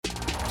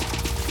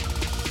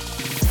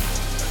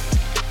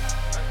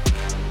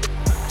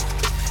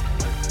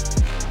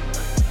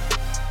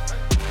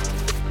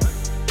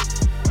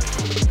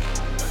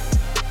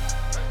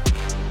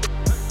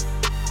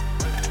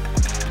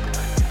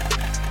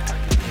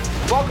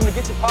welcome to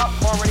Get Your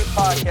Popcorn Ready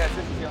podcast.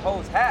 This is your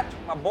host, Hatch,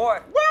 my boy.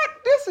 What?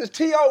 This is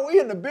T.O. We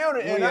in the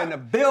building. We in the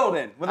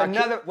building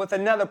with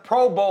another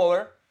Pro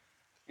Bowler.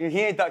 And he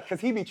ain't because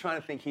he be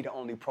trying to think he the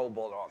only Pro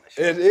Bowler on the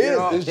show. It is.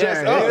 It's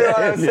just us. You know what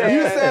I'm saying?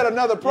 You said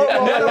another Pro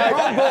Bowler. Another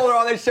Pro Bowler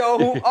on this show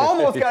who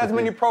almost got as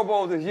many Pro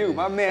Bowls as you.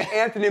 My man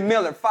Anthony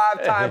Miller,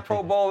 5-time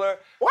Pro Bowler.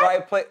 What?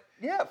 Right,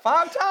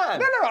 5 times.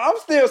 No. I'm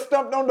still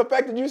stumped on the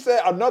fact that you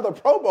said another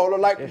Pro Bowler,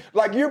 like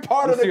you're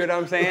part of the. See what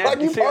I'm saying?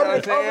 Like you're part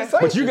of the conversation.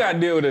 But you got to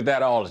deal with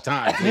that all the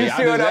time. You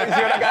see what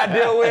I got to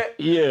deal with?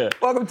 Yeah.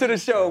 Welcome to the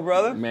show,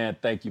 brother. Man,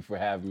 thank you for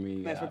having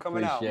me. Thanks for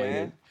coming out, appreciate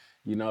man. it.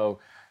 You know,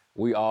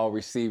 we all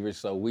receivers,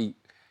 so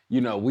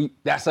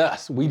that's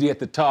us. We get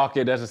to talk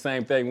it. That's the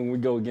same thing when we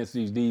go against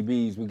these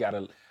DBs. We got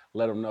to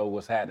let them know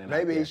what's happening.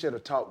 Maybe he should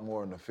have talked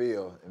more in the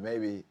field, and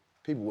maybe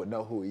people would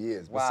know who he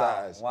is.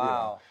 Besides,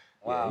 Wow.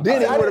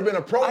 Then he would have been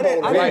a Pro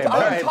Bowler. I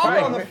didn't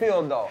talk on the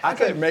field though. I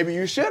said maybe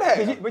you should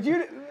have. But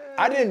you.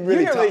 I didn't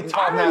really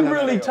talk. I didn't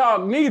really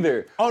talk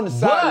neither. On the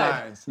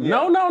sidelines.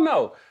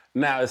 No.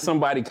 Now, if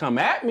somebody come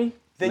at me,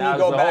 then now you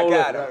go it's a back whole,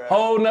 at it.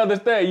 Whole nother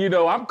thing. You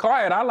know, I'm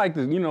quiet. I like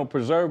to,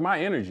 preserve my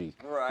energy.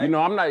 Right. You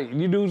know, I'm not.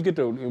 You dudes get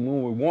to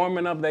when we're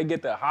warming up, they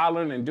get to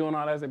hollering and doing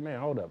all that. I say, man,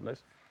 hold up,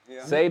 let's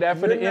say that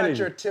for the energy. You're not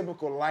your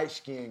typical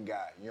light-skinned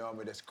guy. You know what I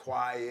mean? That's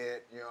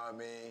quiet. You know what I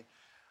mean?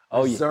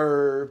 Oh,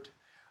 reserved.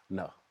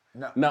 No.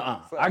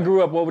 Nuh-uh. I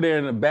grew up over there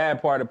in the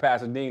bad part of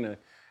Pasadena,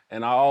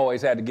 and I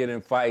always had to get in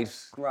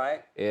fights.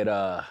 Right.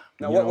 Now,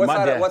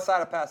 what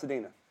side of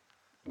Pasadena?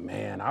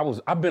 Man,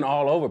 I've been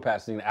all over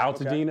Pasadena,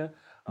 Altadena. Okay.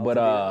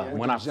 But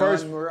when I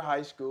first John Muir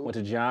High School. went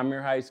to John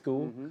Muir High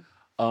School.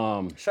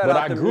 Shout but out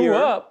I to grew Muir.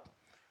 up.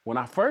 When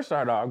I first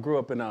started, I grew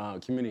up in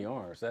Community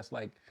Orange. That's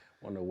like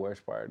one of the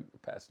worst part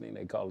of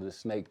Pasadena. They call it the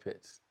snake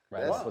pits.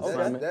 Right.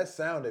 That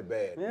sounded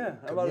bad. Yeah,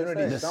 I'm about to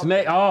Community say. The something.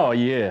 snake. Oh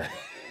yeah.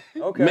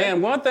 Okay.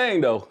 Man, one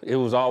thing though, it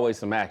was always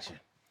some action.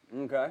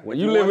 Okay. When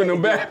you live in the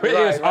back,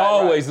 it's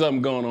always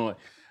something going on.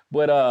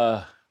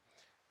 But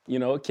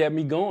it kept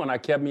me going. I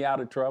kept me out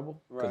of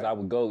trouble because I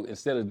would go,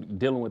 instead of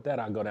dealing with that,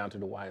 I'd go down to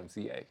the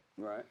YMCA.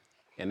 Right.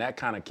 And that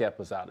kind of kept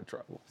us out of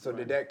trouble. So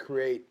did that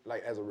create,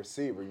 like as a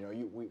receiver,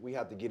 we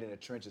have to get in the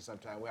trenches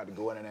sometimes. We have to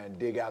go in there and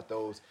dig out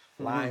those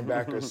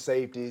linebackers,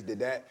 safeties. Did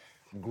that,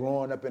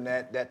 growing up in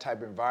that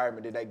type of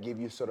environment, did that give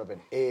you sort of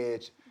an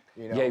edge?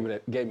 Gave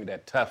me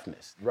that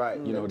toughness.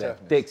 Right. That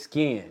toughness. thick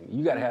skin.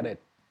 You got to have that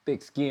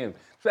thick skin.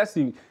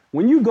 Especially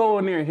when you go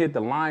in there and hit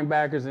the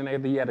linebackers and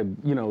everything,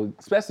 you got to,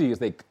 especially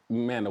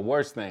the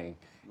worst thing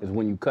is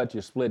when you cut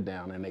your split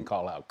down and they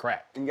call out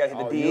crack. You got to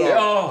hit the D end.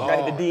 Oh. You got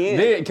to hit the D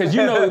end.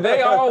 Because,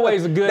 they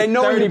always a good They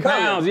know 30 you coming.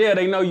 pounds. Yeah,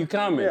 they know you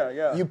coming.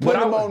 Yeah. You put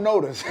them on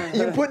notice.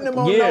 You putting them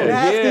on Yeah, notice.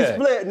 Nasty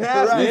split.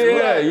 Nasty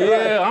split.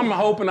 Yeah. I'm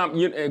hoping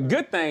a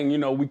good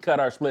thing, we cut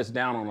our splits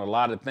down on a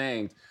lot of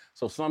things.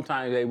 So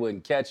sometimes they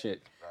wouldn't catch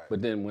it. Right.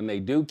 But then when they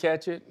do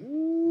catch it,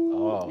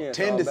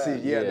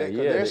 tendency,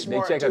 they're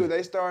smart check too.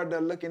 They started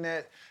looking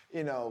at,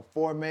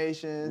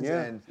 formations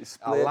and Splits,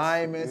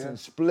 alignments and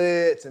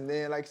splits, and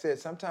then, like I said,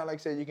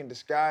 sometimes, you can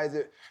disguise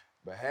it,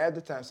 but half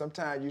the time,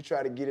 sometimes you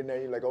try to get in there,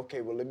 you're like,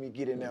 okay, well, let me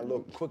get in there a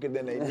little quicker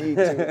than they need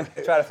to.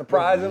 Try to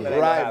surprise them.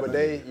 Right, but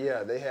they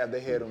have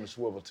their head on the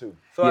swivel too.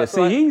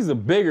 He's a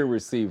bigger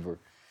receiver,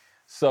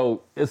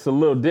 so it's a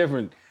little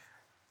different.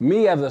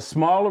 Me as a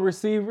smaller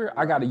receiver,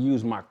 I got to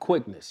use my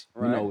quickness,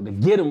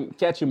 to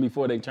catch them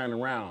before they turn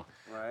around.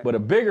 Right. But a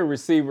bigger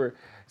receiver,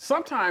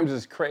 sometimes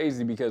it's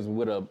crazy because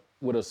with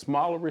a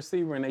smaller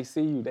receiver and they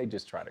see you, they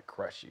just try to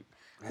crush you.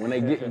 When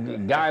they get a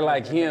guy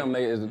like him,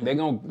 they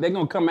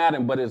gonna come at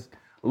him, but it's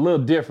a little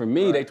different.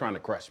 Me, they trying to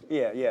crush me.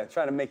 Yeah,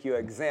 trying to make you an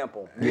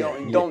example.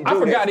 Don't do I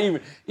forgot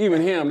this.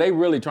 even him. They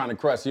really trying to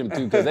crush him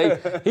too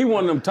because he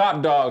one of them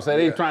top dogs, so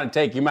they trying to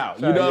take him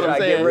out. You know what I'm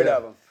saying? Get rid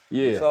of him.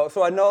 Yeah.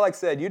 So I know, like I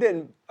said, you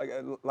didn't.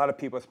 A lot of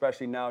people,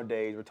 especially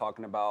nowadays, we're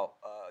talking about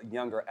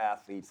younger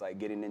athletes, like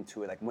getting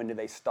into it. Like, when do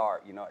they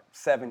start?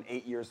 7,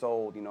 8 years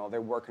old.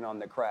 They're working on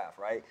their craft,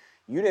 right?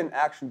 You didn't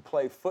actually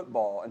play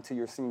football until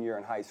your senior year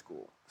in high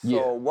school.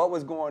 So what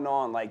was going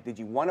on? Like, did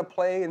you want to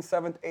play in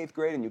 7th, 8th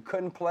grade and you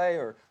couldn't play,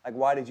 or like,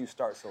 why did you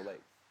start so late?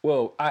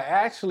 Well, I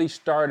actually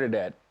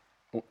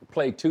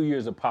played 2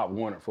 years of Pop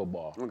Warner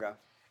football. Okay.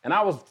 And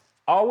I was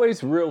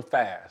always real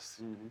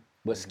fast,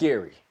 but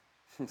scary.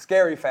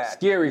 Scary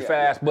fast.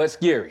 Fast, but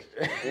scary.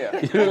 Yeah.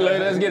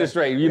 Let's get it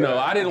straight.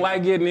 I didn't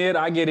like getting hit.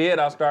 I get hit,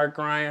 I start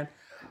crying.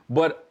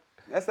 But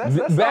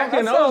back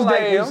in those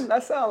days,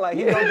 that sounds like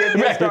he gonna get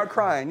hit and start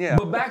crying. Yeah.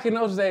 But back in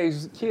those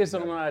days, kids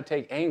don't know how to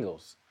take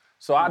angles.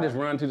 So I just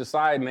run to the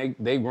side and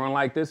they run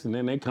like this and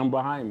then they come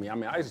behind me. I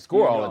mean, I used to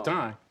score all the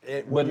time.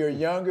 When you're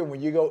younger,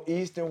 when you go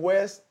east and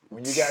west,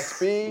 when you got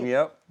speed,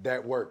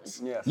 that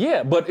works. Yes.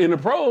 Yeah, but in the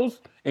pros,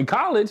 in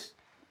college,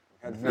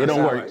 it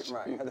don't work.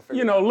 Right.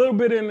 A little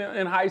bit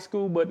in high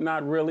school, but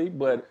not really.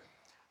 But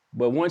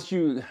once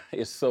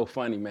it's so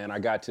funny, man. I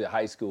got to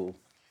high school,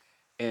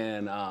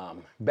 and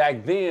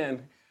back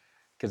then,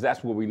 because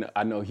that's where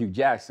I know Hugh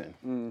Jackson.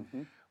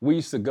 Mm-hmm. We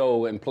used to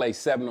go and play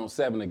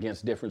 7-on-7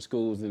 against different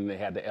schools, and they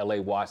had the LA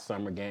Watch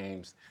Summer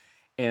Games,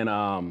 and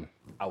I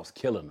was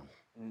killing them.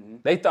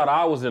 They thought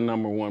I was the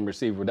number one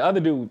receiver. The other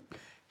dude,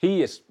 he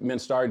has been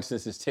starting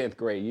since his 10th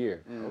grade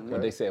year.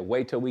 But they said,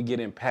 wait till we get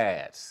in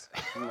pads.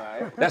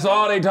 Right. That's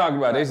all they talk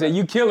about. They said,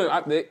 you killing,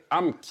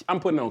 I'm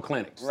putting on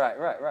clinics. Right.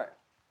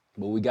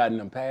 But we got in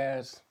them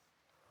pads.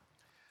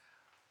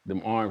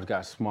 Them arms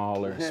got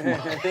smaller and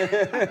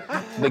smaller.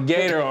 The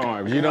gator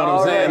arms, you know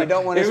what I'm saying? You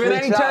don't want to if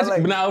it ain't touching,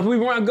 like, now if we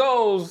run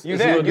goals, you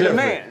it's a there, little you're the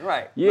different. man,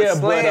 right? Yeah, but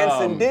slants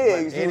but, and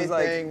digs, you was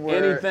like,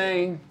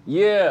 anything,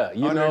 yeah,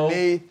 you know.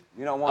 Underneath.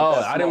 you don't want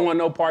that. I didn't want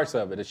no parts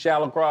of it. A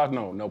shallow cross,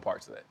 no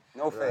parts of that.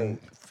 no fade.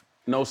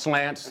 No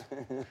slants.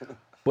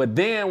 But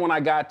then when I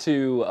got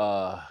to,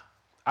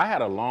 I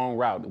had a long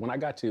route. When I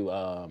got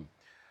to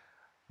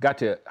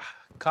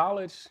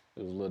college,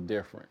 it was a little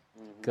different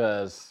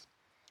because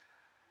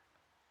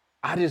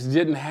I just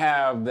didn't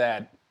have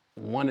that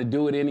want to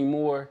do it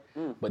anymore.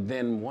 But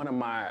then one of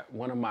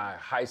my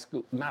high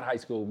school, not high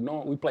school,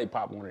 no, we played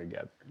Pop Warner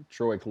together,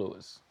 Troy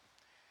Cluis.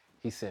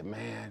 He said,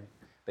 man,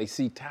 they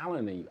see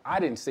talent in you. I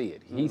didn't see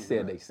it. He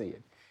said they see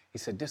it. He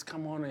said, just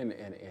come on in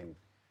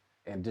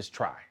and just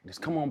try.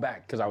 Just come on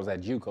back, because I was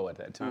at JUCO at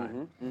that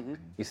time.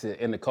 He said,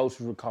 and the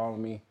coaches were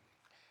calling me,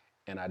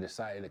 and I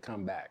decided to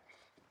come back.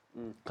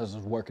 Because I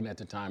was working at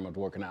the time, I was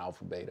working at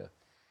Alpha Beta.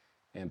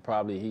 And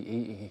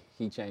probably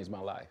he changed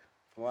my life.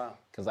 Wow.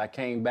 Because I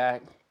came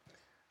back,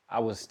 I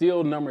was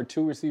still number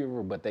 2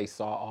 receiver, but they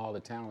saw all the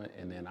talent,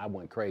 and then I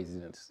went crazy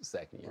in the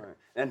second year. Right.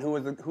 And who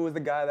was the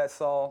guy that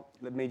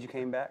made you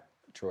came back?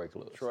 Troy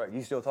Cluis. Troy.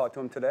 You still talk to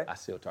him today? I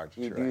still talk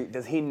to Troy.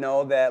 Does he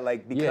know that,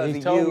 like, because Yeah, of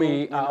he told you,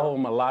 me you I know? owe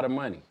him a lot of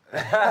money.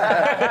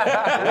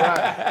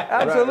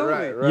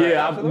 Absolutely.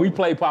 Yeah, we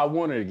played Pop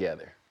Warner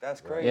together.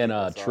 That's crazy. And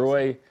That's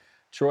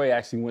Troy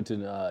actually went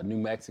to New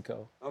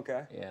Mexico.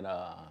 Okay. And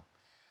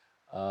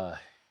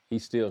he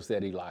still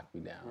said he locked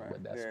me down.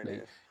 But that's there it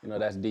is.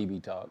 that's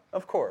DB talk.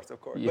 Of course.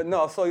 Yeah. But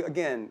no, so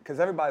again, because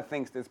everybody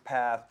thinks this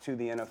path to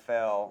the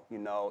NFL, you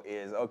know,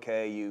 is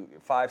okay, you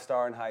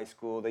 5-star in high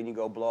school, then you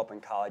go blow up in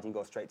college and you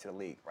go straight to the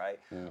league, right?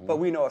 But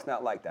we know it's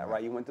not like that,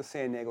 right? You went to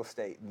San Diego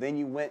State, then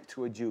you went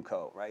to a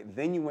JUCO, right?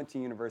 Then you went to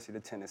University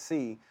of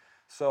Tennessee.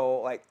 So,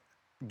 like,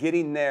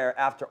 getting there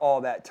after all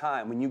that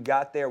time, when you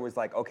got there, was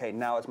like, okay,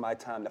 now it's my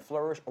time to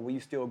flourish, or were you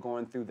still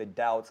going through the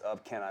doubts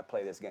of, can I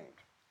play this game?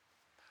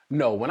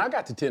 No, when I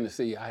got to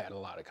Tennessee, I had a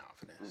lot of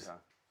confidence. Okay.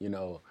 You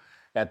know,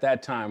 at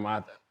that time,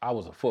 I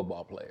was a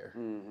football player.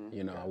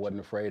 You know, I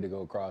wasn't afraid to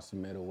go across the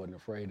middle, wasn't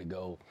afraid to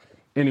go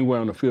anywhere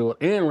on the field,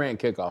 and ran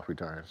kickoff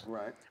returns.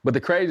 Right. But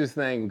the craziest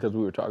thing, because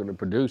we were talking to the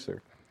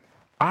producer,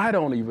 I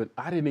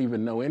didn't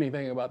even know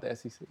anything about the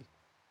SEC.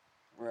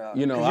 Right.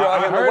 You know, 'Cause you're out I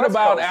here on the heard West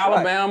about Coast, right.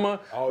 Alabama.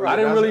 Oh, yeah, I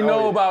didn't really that's-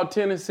 know oh, yeah. about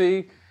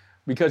Tennessee.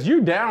 Because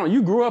you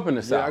grew up in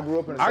the South. I grew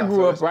up in the I South. grew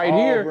So up it's right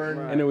Auburn,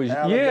 here, and it was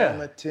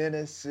Alabama,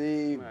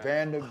 Tennessee,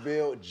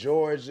 Vanderbilt,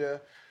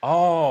 Georgia,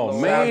 Oh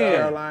South man!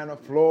 Carolina,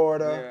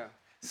 Florida.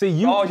 See,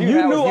 you All you knew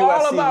had was all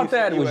USC, about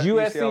that. It was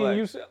USC UCLA.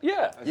 and UCLA.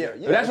 Yeah, Yeah.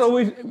 That's what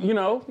we, you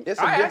know. It's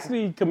a I different-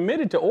 actually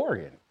committed to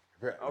Oregon,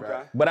 Right, Okay.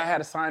 right. but I had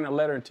to sign a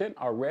letter of intent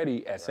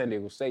already at San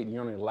Diego State.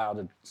 You're only allowed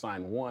to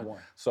sign one,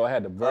 so I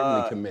had to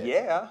verbally commit.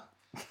 Yeah.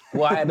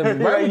 Well, I had to You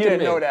verbally didn't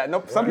commit. know that.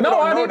 No, some people No,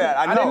 don't I know didn't. that.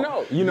 I know. didn't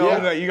know. You know.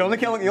 Yeah. You only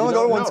go to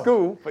don't one know.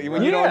 school, but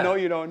when you Yeah. don't know,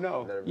 you don't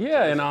know.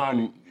 Yeah,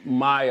 and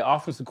my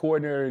offensive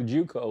coordinator in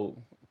JUCO,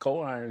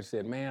 Cole Iron,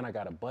 said, "Man, I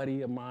got a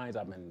buddy of mine.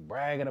 I've been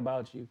bragging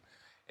about you,"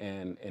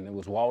 and it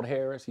was Walt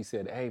Harris. He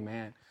said, "Hey,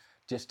 man,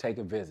 just take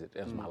a visit."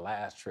 That was my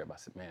last trip. I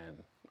said, "Man,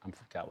 I'm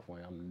from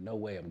California. No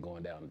way I'm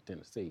going down to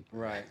Tennessee."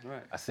 Right.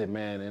 I said,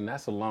 "Man, and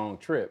that's a long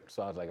trip."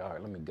 So I was like, "All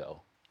right, let me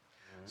go."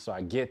 So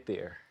I get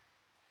there,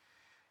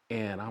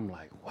 and I'm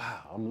like,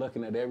 "Wow!" I'm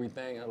looking at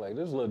everything. I'm like,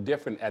 "This is a little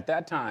different." At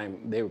that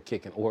time, they were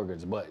kicking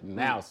Oregon's butt.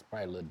 Now it's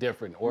probably a little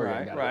different. Oregon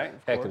Right, got right, a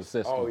of heck of a course.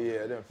 system. Oh,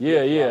 yeah. them Yeah,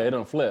 flip-flop. it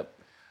don't flip.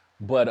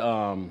 But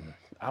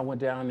I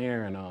went down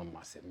there and I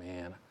said,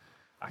 man,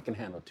 I can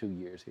handle 2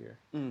 years here.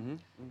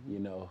 You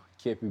know,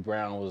 Kippy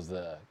Brown was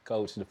the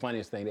coach. The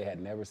funniest thing, they had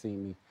never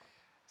seen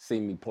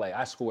me play.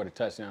 I scored a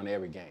touchdown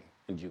every game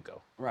in JUCO.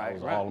 I Right,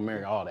 was right.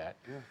 All-American, all that.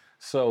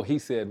 So he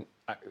said,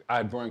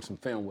 I brought some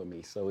film with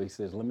me. So he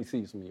says, let me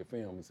see some of your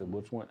film. He said,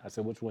 which one? I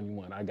said, which one you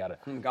want? I got a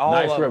All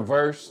nice of 'em.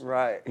 reverse.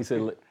 Right. He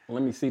said,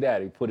 let me see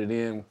that. He put it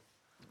in.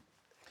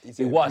 He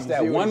said, watched you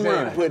that see what one he said?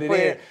 run. Put it Put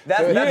in. it-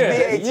 That's So-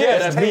 VHS. Yeah,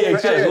 that's tape for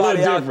VHS, a little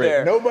everybody out different.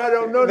 there. Nobody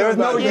don't know There was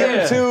no about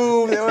Yeah.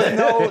 YouTube. There was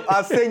no,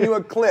 I'll send you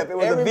a clip. It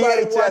was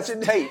Everybody a VHS watching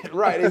tape.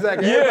 Right,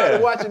 exactly. Yeah.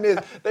 Everybody watching this,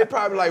 they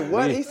probably like,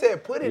 what? He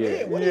said, put it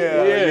in. What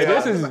Yeah. Yeah, Yeah.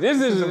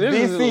 this is late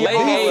VCR.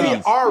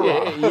 80s.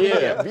 VCR.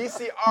 Yeah.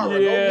 VCR. Go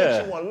Yeah.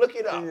 get you one. Look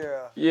it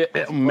up. Yeah.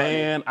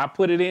 Man, I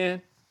put it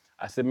in.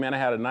 I said, man, I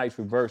had a nice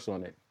reverse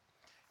on it.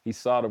 He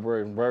saw the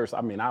reverse.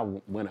 I mean, I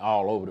went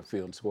all over the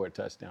field and scored a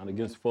touchdown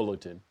against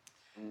Fullerton.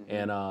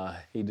 And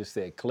he just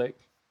said, click,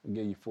 I'll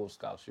give you full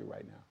scholarship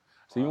right now.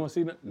 So you want to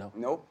see that? No.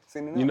 Nope.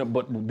 Seen it. You know,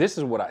 but this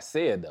is what I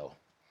said, though.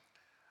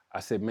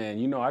 I said, man,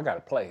 you know, I got to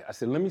play. I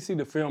said, let me see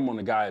the film on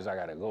the guys I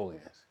got to go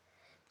against.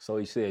 So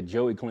he said,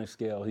 Joey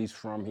Clinkscale, he's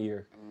from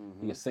here.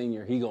 He's a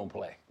senior. He going to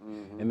play.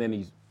 And then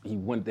he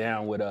went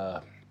down with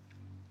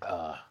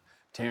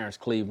Terrence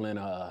Cleveland,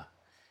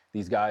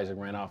 these guys that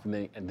ran off,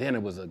 and then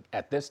it was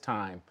at this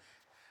time.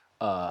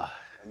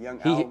 Young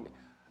He, Al.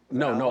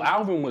 no,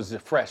 Alvin was a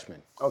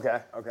freshman.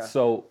 Okay.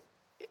 So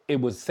it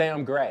was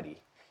Sam Grady.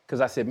 Because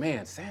I said,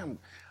 man, Sam,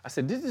 I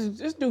said,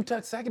 this dude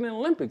took second in the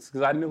Olympics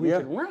because I knew he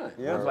could run.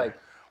 Yeah. I was like,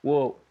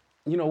 well,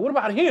 what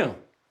about him?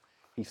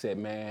 He said,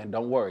 man,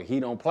 don't worry,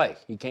 he don't play.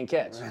 He can't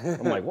catch.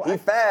 I'm like, what?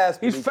 He's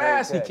fast. But He's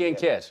fast, he can't can't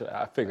catch.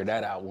 I figured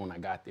that out when I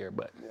got there.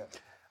 But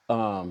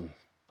I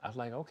was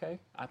like, okay,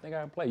 I think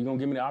I can play. You gonna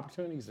give me the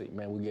opportunity? He said,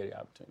 man, we get the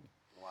opportunity.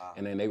 Wow.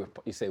 And then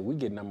he said, we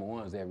get number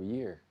ones every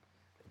year,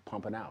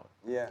 pumping out.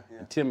 Yeah.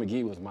 And Tim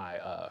McGee was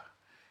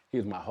he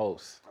was my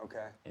host.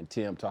 Okay. And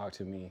Tim talked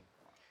to me.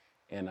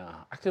 And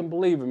I couldn't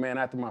believe it, man.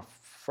 After my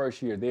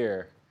first year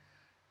there,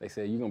 they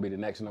said, you're going to be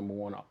the next number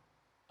one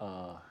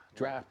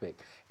draft pick.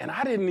 And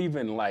I didn't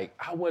even I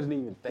wasn't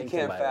even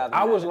thinking about it.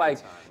 I was like,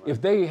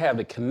 if they have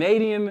the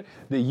Canadian,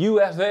 the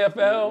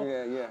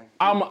USFL,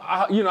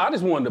 I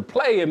just wanted to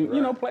play and,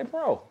 play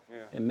pro.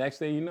 Yeah. And next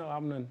thing you know,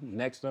 I'm the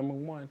next number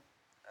one.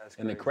 That's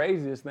and the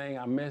craziest thing,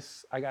 I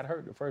got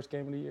hurt the first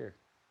game of the year.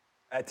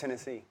 At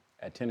Tennessee.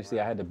 At Tennessee,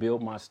 I had to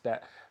build my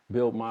stats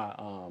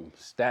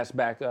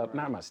back up.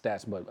 Not my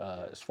stats, but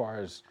as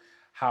far as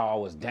how I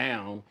was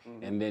down,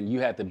 and then you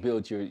had to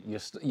build your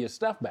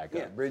stuff back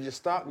up. Bridge your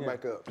stock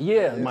back up.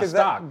 Yeah, my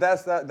stock.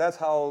 That's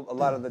how a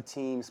lot of the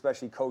teams,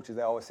 especially coaches,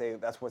 they always say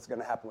that's what's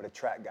going to happen with a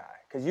track guy.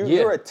 Because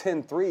you're a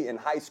 10.3 in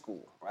high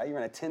school, right? You're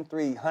in a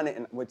 10.3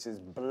 100, which is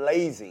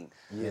blazing.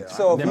 Yeah.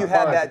 So if you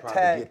had that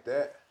tag.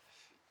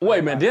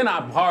 Wait, man, then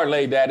I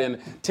parlayed that in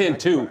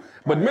 10-2.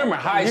 But remember,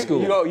 high school.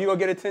 You go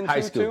get a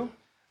 10-2 too?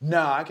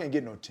 No, I can't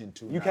get no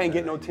 10-2. You can't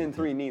get no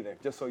 10-3 neither,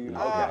 just so you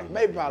know. Okay.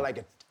 Maybe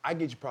I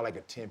get you probably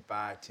like a 10-5,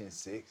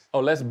 10-6.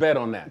 Oh, let's bet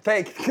on that.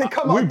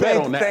 Come on, we bet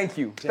on that. Thank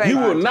you. You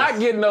will not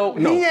get no.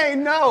 He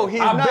ain't no. He's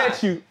not.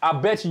 I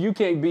bet you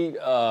can't beat.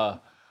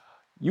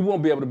 You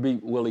won't be able to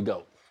beat Willie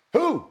Goat.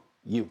 Who?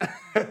 You. What?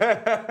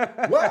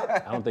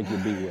 I don't think you'll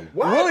beat Willie.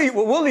 What?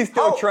 Willie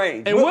still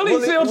trains. And Willie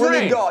still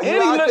trains.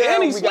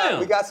 And he's slim.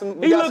 We got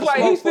some. He looks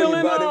like he's still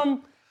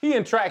in he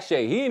in track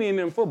shape. He ain't even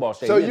in football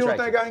shape. So you don't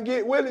think I can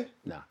get Willie?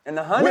 No. In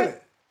the 100?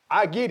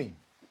 I get him.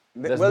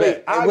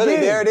 Willie,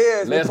 there it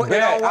is. Let's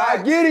bet. I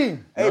get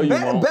him. Hey,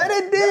 bet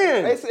it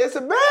then. It's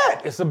a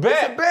bet. It's a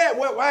bet.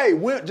 We'll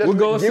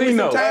go see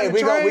no.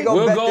 We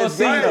go go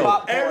see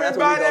no.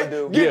 Everybody,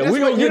 yeah, we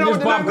gonna get this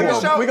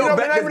popcorn. We gonna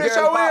bet this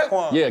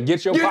popcorn. Yeah,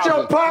 get your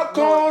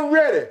popcorn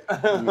ready.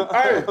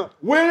 Hey,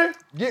 Willie,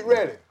 get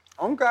ready.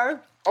 Okay.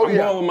 I'm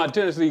going with my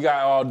Tennessee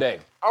guy all day.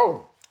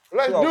 Oh,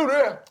 let's do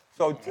this.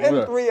 So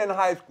 10-3 in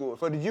high school.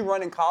 So did you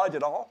run in college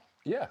at all?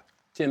 Yeah,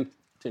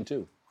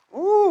 10-2.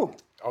 Ooh.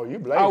 Oh, you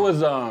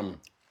blazing.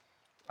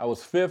 I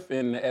was fifth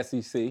in the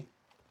SEC in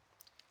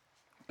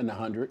the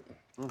 100.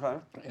 Okay.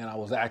 And I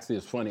was actually,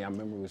 it's funny, I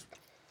remember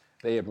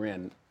they had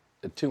ran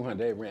the 200,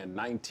 they ran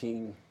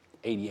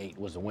 1988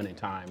 was the winning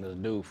time. There's a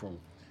dude from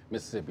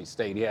Mississippi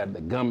State, he had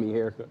the gummy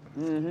haircut.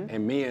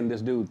 And me and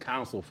this dude,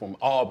 Counsel from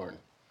Auburn,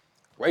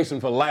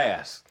 racing for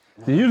last.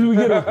 So usually we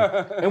get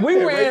and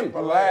we ran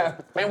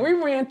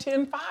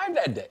 10.5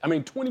 that day. I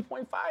mean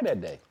 20.5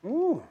 that day.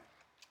 Ooh.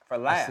 For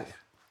last.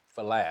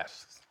 For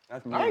last.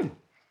 That's moving.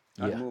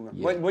 That's Yeah, moving.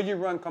 yeah. What did you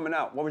run coming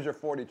out? What was your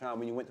 40 time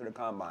when you went to the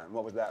combine?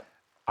 What was that?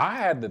 I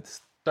had the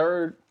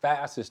third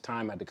fastest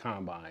time at the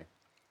combine,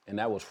 and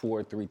that was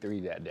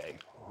 4.33 that day.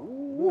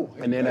 Ooh,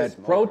 and then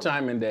at pro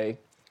timing day,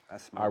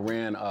 I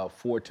ran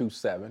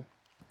 4.27.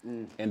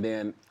 And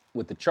then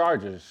with the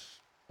Chargers,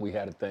 we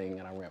had a thing,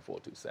 and I ran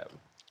 4.27.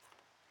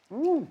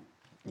 Ooh.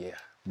 Yeah,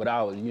 but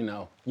I was,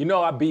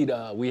 I beat.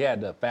 We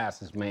had the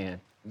fastest man,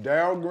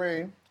 Darrell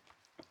Green.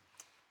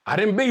 I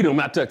didn't beat him.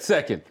 I took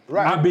second.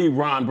 Right. I beat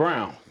Ron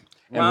Brown.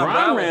 And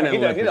Ron ran in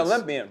Olympics. He's an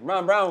Olympian.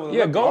 Ron Brown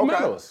was gold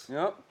medalist.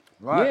 Yep.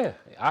 Right.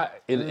 Yeah,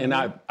 and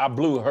I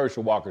blew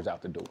Herschel Walker's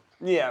out the door.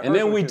 Yeah. And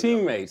then we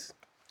teammates.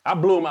 I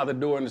blew him out the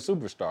door in the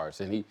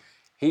Superstars, and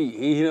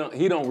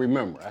he don't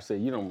remember. I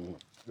said, you don't remember.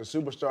 The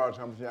Superstars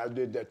company, I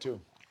did that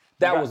too.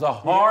 That was the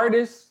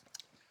hardest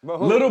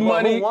little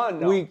money who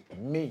won, though?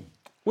 Me.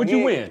 What'd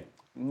you win?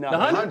 No. The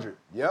 100.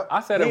 Yep.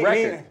 I set a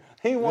record.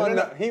 He won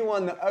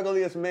the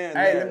ugliest man.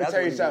 Hey, there. let me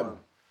tell you something.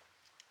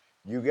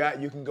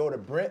 You can go to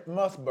Brent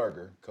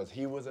Musburger because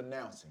he was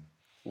announcing.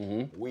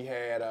 We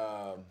had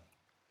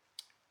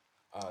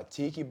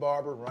Tiki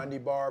Barber, Rundy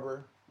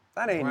Barber.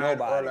 That ain't Brian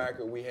nobody.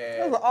 Urlacher. We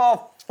had. Those are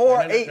all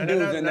 4'8"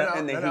 dudes in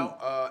the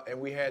heat. And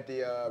we had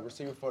the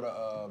receiver for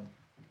the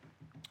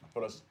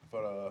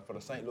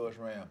St. Louis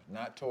Rams,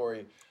 not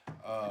Torrey.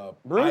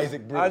 Bruce?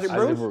 Isaac Bruce. Isaac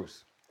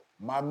Bruce.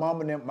 My mom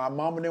and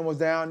them was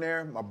down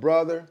there. My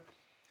brother.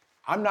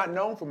 I'm not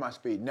known for my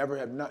speed.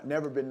 Never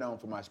been known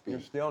for my speed.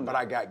 You're still not. But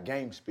I got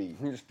game speed.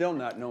 You're still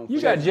not known for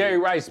You got Jerry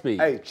Rice speed.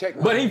 Hey, check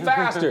my. But he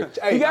faster.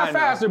 Hey, He got I know.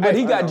 faster, but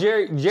he I got know.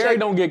 Jerry. Jerry Check-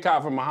 don't get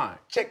caught from behind.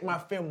 Check my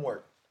film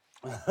work.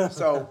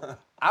 So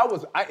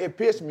it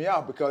pissed me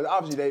off because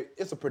obviously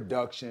it's a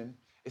production.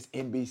 It's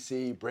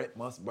NBC, Brett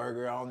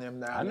Musburger, all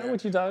them down I know there.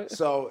 what you're talking.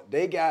 So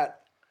they got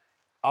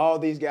all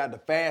these guys, the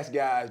fast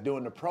guys,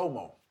 doing the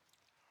promo.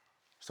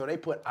 So they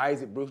put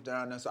Isaac Bruce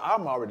down there. So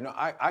I'm already know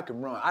I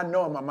can run. I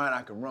know in my mind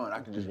I can run.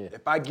 I can just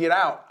if I get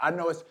out, I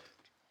know it's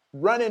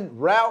running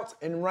routes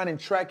and running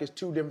track is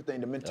two different things.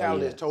 The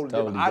mentality is totally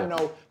different. I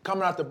know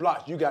coming out the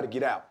blocks, you got to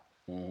get out.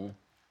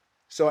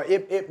 So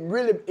it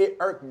really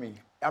irked me.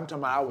 I'm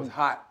talking about I was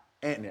hot,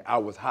 Anthony. I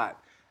was hot.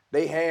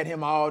 They had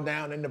him all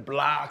down in the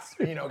blocks,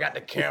 got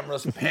the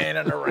cameras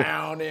panning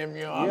around him,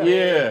 what I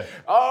mean?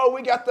 Oh,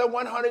 we got the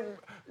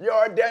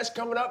 100-yard dash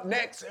coming up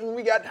next, and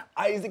we got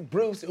Isaac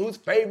Bruce, who's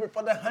favorite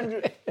for the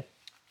 100.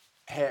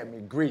 Had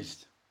me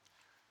greased.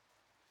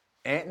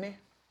 Anthony,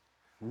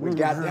 we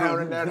got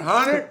down in that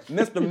 100.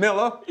 Mr.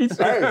 Miller. You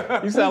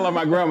sound like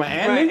my grandma,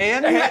 Annie.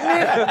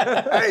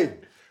 Hey,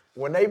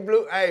 when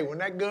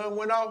that gun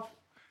went off,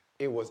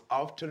 it was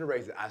off to the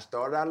races. I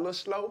started out a little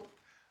slow,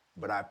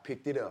 but I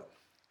picked it up.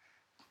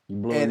 You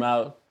blew him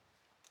out.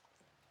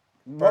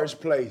 First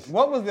place.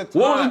 What was the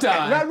time? What was the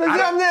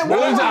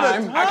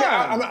time?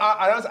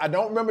 I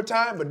don't remember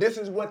time, but this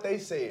is what they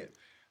said.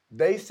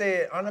 They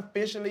said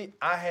unofficially,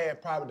 I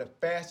had probably the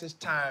fastest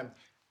time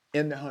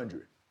in the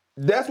 100.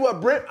 That's what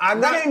Brent.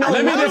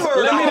 Let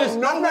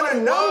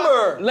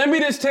me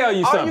just tell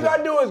you something. All you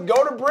gotta do is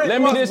go to Brent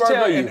Let me just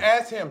tell you. and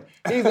ask him.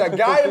 He's a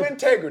guy of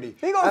integrity.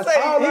 He gonna say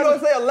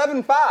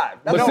 11.5.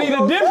 But see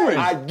the difference.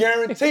 I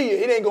guarantee you,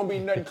 it ain't gonna be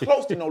nothing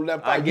close to no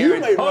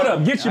 11.5. Hold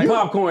up, get your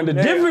popcorn. The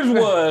difference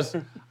was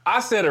I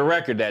set a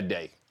record that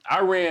day. I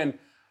ran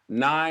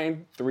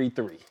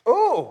 9.33.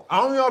 Ooh. I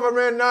don't know if I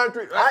ran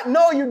 9.3.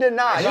 No, you did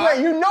not.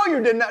 You know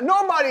you did not.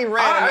 Nobody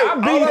ran. I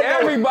beat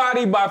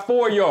everybody by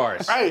 4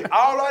 yards. Hey,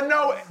 all I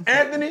know,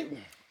 Anthony,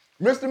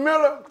 Mr.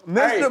 Miller,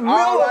 Miller.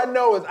 all I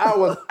know is I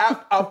was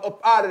up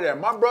out of there.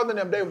 My brother and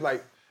them, they was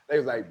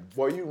like,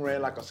 boy, you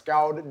ran like a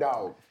scalded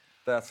dog.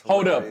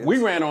 Hold up, we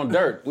ran on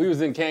dirt. We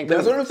was in Cancun.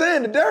 That's what I'm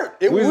saying, the dirt.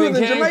 We was in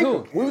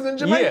Jamaica. We was in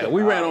Jamaica. Yeah,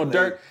 we ran on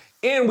dirt,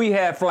 and we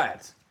had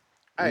flats.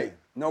 Hey.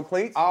 No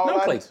cleats? No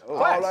cleats.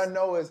 All I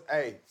know is,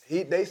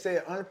 they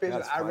said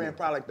unofficially I ran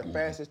probably like the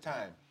fastest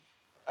time.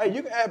 Hey,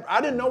 you can add, I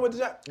didn't know what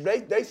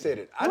they said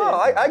it.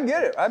 I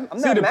get it. I'm See,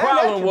 not the mad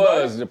problem at you,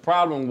 was, the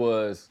problem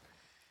was,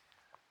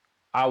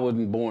 I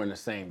wasn't born the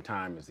same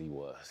time as he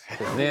was.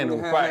 Because then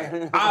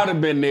I would have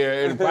been there.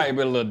 It'd probably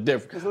been a little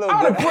different.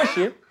 I would have pushed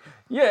him.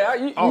 Yeah,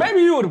 maybe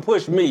you would have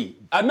pushed me.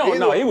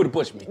 No, he would have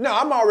pushed me. No,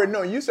 I'm already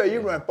knowing. You say you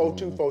run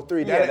 4.2,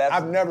 4.3.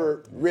 That's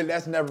never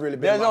really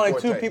been There's my only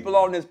forte. 2 people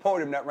on this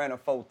podium that ran a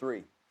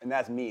 4.3, and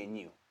that's me and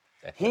you.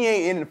 He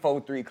ain't in the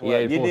 4.3 club. Yeah,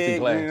 you 4.3 did,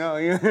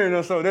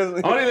 class. So there's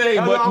Only thing,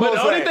 but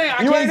the only thing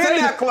I you can't ain't say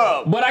in that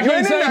club. But I You can't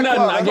ain't in say that nothing.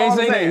 club. I That's can't all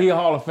say I'm that saying. he a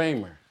Hall of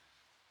Famer.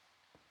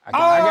 I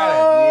got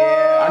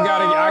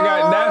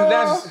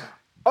it.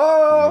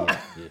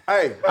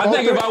 Hey, I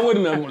think if I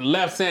wouldn't have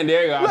left San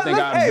Diego, I think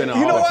I'd have been a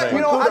you know Hall of what? Famer. You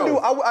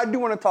know, I do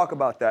want to talk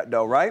about that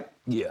though, right?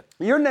 Yeah.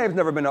 Your name's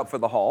never been up for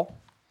the Hall,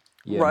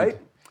 Yeah, right?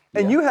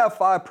 yeah. And you have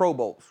 5 Pro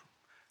Bowls.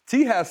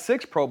 T has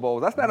 6 Pro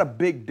Bowls. That's not a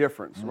big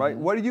difference, right?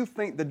 What do you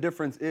think the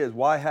difference is?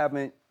 Why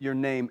haven't your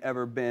name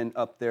ever been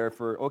up there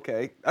for?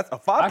 That's a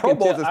 5 Pro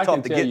Bowls is tough to get to.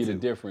 I can tell you the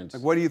difference.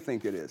 Like, what do you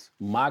think it is?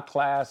 My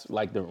class,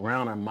 like the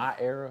round of my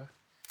era,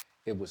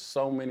 it was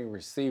so many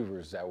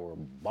receivers that were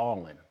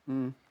balling.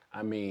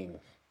 I mean,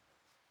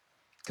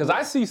 because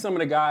I see some of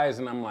the guys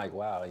and I'm like,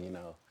 wow,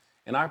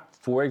 And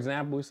for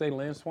example, we say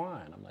Lynn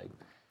Swine. I'm like,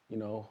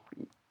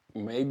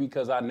 maybe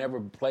because I never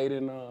played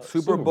in a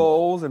Super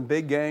Bowls and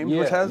big games,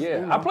 which has.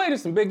 I played in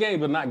some big games,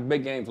 but not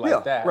big games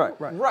like that. Right.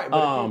 Right,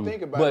 but if you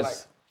think about it, like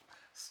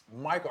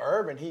Michael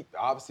Irvin, he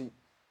obviously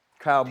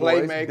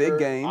Cowboys, playmaker, big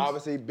games.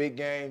 obviously big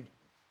game.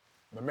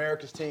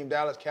 America's team,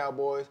 Dallas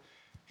Cowboys.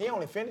 He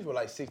only finished with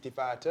like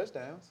 65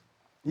 touchdowns.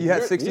 You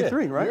had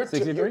 63, right? You're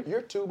 63?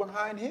 You're 2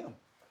 behind him.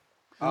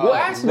 Well,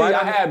 actually,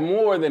 I had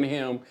more than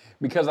him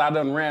because I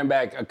done ran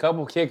back a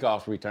couple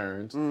kickoff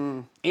returns,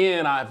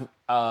 and I've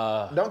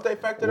Don't they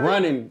factor that?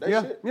 running. They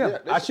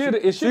I should.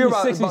 It should be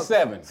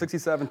 67.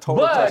 67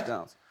 total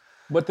touchdowns.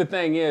 But the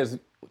thing is,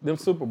 them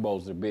Super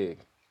Bowls are big.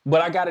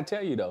 But I got to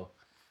tell you though,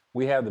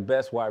 we have the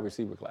best wide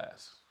receiver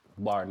class,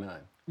 bar none.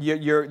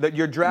 Your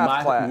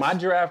draft class. My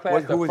draft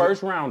class, the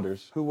first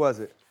rounders. Who was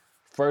it?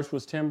 First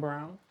was Tim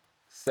Brown.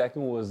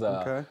 Second was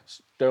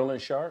Sterling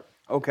Sharp.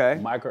 Okay.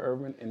 Michael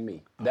Irvin and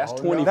me. That's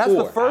 24. That's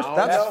the first.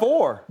 That's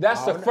 4.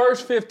 That's the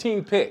first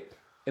 15 pick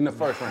in the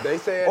first round. They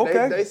say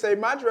Okay. they say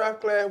my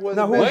draft class was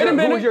Now, the Wait best. a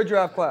minute. Who was your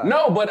draft class?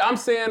 No, but I'm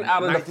saying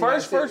out of the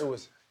first,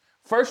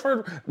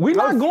 1996, we're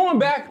not going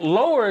back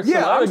lower. As some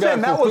Yeah, other I'm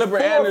saying guys that from was Flipper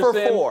 4 Anderson.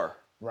 for 4.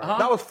 Right.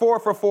 That was 4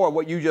 for 4.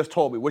 What you just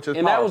told me, which is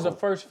And that was powerful.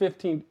 the first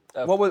 15.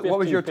 What was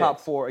 15 your top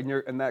picks. 4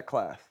 in that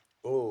class?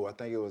 Oh, I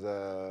think it was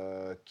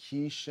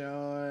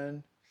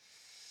Keyshawn.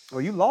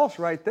 Well, you lost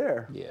right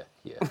there. Yeah.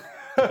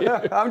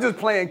 I'm just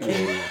playing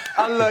Key.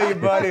 I love you,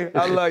 buddy.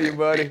 I love you,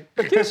 buddy.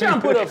 Keyshawn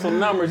put up some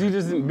numbers. He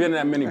just didn't been in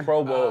that many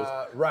Pro Bowls.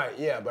 Right,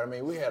 yeah, but I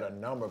mean, we had a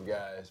number of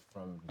guys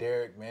from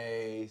Derek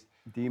Mays.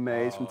 D.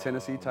 Mays from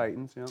Tennessee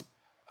Titans. Yeah.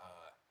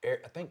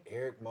 I think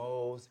Eric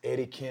Mose,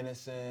 Eddie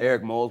Kennison.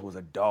 Eric Moles was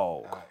a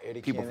dog.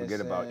 Eddie People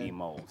forget about Kennison, E.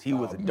 Moles. He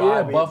was a Yeah,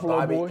 dog. Buffalo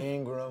Bobby boy.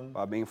 Ingram.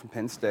 Being from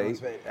Penn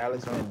State.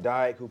 Alex Van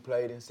Dyke, who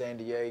played in San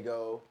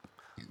Diego.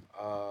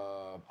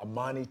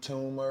 Amani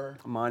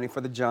Toomer. Money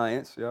for the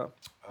Giants, yeah.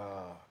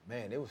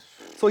 Man, it was.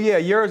 So yeah,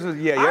 yours is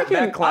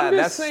that class. I'm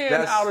just saying,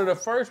 out of the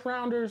first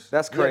rounders,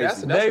 that's crazy.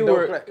 That's they a dope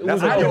were. class. It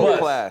was That's a a dope bust.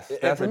 class. And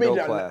That's for a me,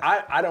 dope class.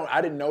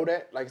 I didn't know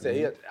that. Like I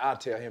said, I'll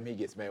tell him he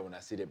gets mad when I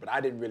see that. But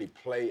I didn't really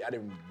play. I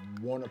didn't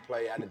want to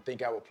play. I didn't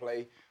think I would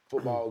play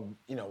football.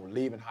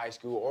 Leaving high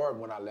school or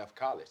when I left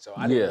college. So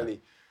I didn't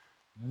really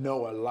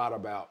know a lot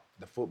about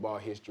the football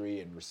history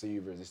and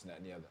receivers, this and that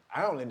and the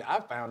other. I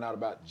found out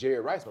about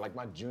Jerry Rice like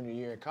my junior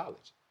year in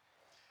college.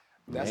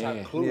 That's how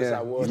clueless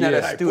I was. He's not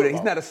a like student. He's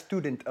football. not a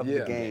student of the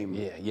Yeah. game.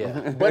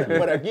 Yeah.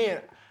 But again,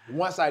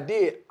 once I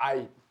did,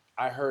 I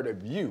heard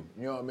of you.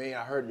 You know what I mean?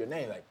 I heard your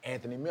name, like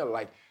Anthony Miller.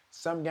 Like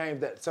some names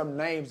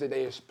that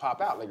they just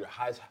pop out, like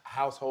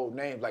household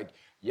names, like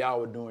y'all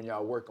were doing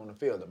y'all work on the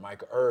field. The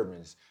Michael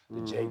Urbans,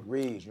 the Jake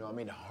Reeves. You know what I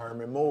mean? The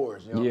Herman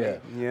Moores. You know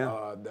what I mean?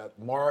 Yeah. The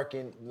Mark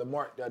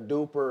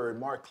Duper and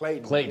Mark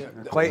Clayton.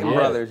 Clayton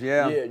brothers,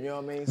 yeah. Yeah, you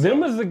know what I mean?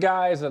 Them was the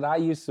guys that I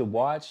used to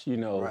watch.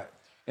 Right.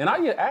 And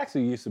I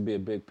actually used to be a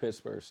big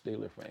Pittsburgh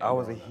Steelers fan. I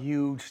was a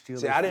huge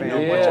Steelers See, I didn't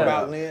fan. know much Yeah.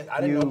 about Lynn. I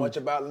didn't know much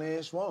about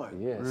Lynn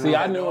Swan. Yeah. See,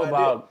 I knew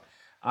about.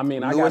 I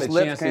mean, I Louis got a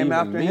Lips chance to came even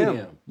after meet him.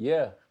 him.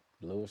 Yeah,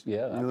 Lewis.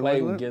 Yeah, I Louis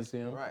played Lips? against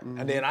him. Right.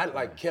 And then I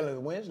like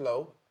Kellen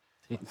Winslow.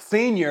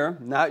 Senior,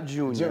 not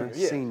junior. Junior,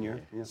 yeah.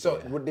 Senior. Yeah. So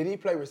did he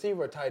play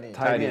receiver or tight end?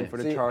 Tight end end. for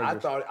the See,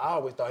 Chargers. I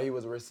always thought he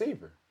was a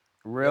receiver.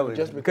 Really?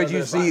 Just because because you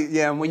of the see,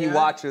 body. and when you Yeah.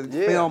 watch a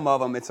film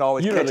of him, it's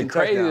always You know, the catching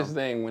craziest touchdowns.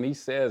 thing when he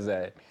says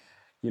that,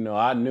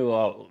 I knew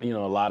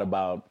a lot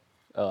about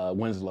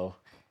Winslow,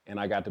 and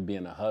I got to be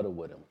in the huddle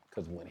with him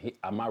because when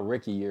my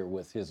rookie year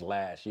was his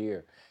last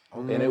year,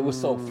 and it was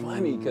so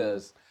funny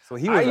because So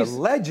he was a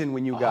legend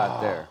when you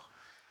got there.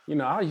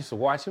 I used to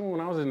watch him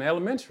when I was in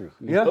elementary.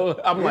 You Yeah. know?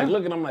 I'm like Yeah.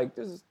 looking, I'm like,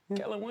 this is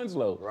Kellen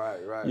Winslow. Right.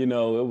 It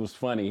was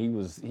funny. He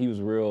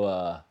was real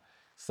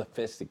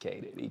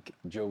sophisticated. He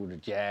drove the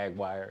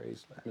Jaguar.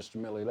 He's like, Mr.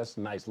 Miller, that's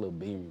a nice little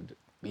BMW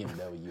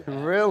you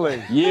have.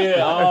 Really? Yeah,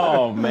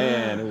 oh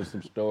man, it was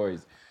some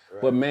stories.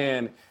 Right. But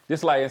man,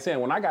 just like I said,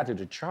 when I got to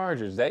the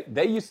Chargers,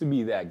 they used to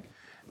be that,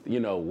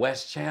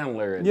 Wes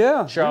Chandler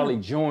and Charlie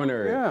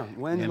Joyner and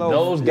Winslow,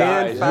 those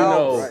Dan guys,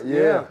 Fouts,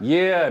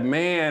 Yeah,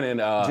 man,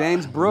 and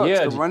James Brooks,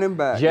 the running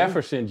back.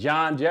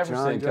 John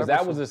Jefferson, because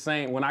that was the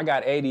same. When I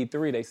got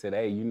 83, they said,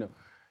 hey, you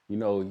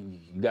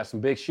got some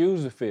big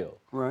shoes to fill.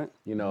 Right.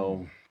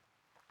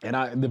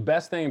 And the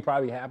best thing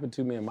probably happened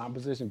to me in my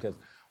position because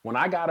when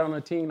I got on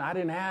the team, I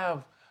didn't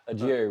have a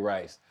Jerry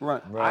Rice.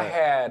 Right. I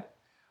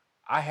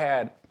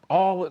had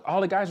all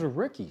the guys were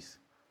rookies.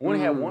 We only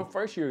had one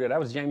first year. That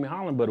was Jamie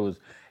Holland, but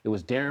it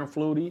was Darren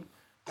Flutie,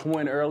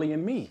 Quinn Early,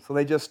 and me. So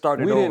they just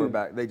started We over didn't-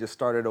 back. They just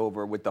started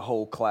over with the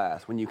whole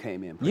class when you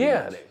came in. pretty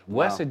Yeah, much.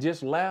 Wes Wow. had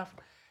just left,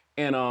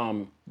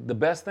 and the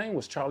best thing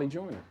was Charlie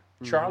Joyner.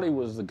 Charlie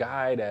was the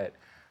guy that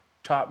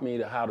taught me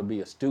how to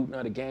be a student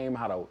of the game,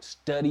 how to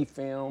study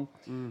film,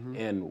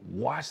 and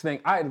watch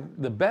things.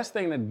 The best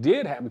thing that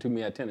did happen to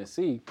me at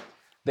Tennessee,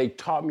 they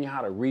taught me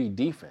how to read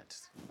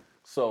defense.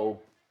 So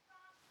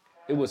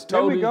it was There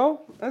totally. we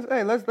go.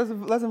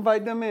 Let's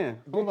invite them in.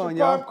 Hold on,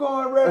 y'all.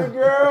 Popcorn ready,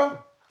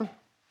 girl.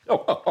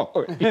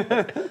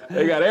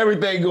 They got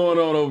everything going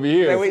on over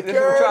here. We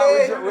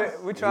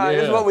try.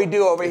 This is Yeah. what we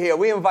do over here.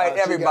 We invite She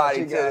got everybody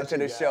it, she got it, to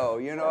the she got show.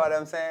 You know what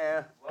I'm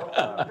saying?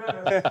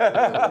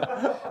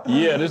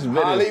 Yeah, this is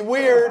Holly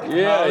Weird.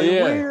 Yeah, Holly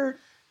yeah. Weird.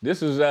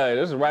 This is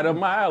right up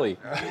my alley.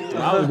 When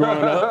I was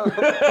growing up,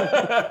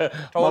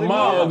 my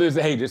mom would just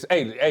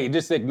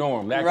just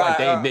ignore them. Act like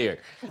they ain't there.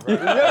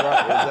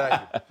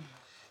 Exactly.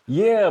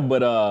 Yeah,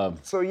 but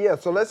So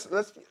let's.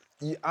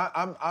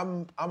 I'm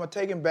gonna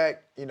take him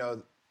back.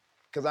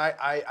 Because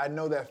I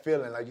know that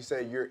feeling. Like you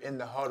said, you're in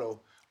the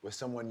huddle with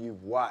someone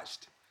you've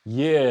watched.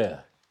 yeah,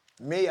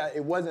 Me,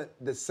 it wasn't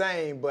the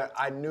same, but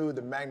I knew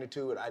the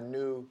magnitude. I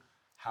knew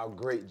how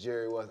great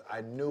Jerry was.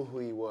 I knew who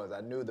he was.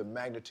 I knew the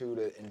magnitude,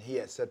 and he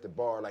had set the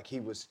bar like he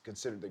was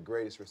considered the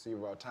greatest receiver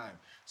of all time.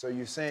 So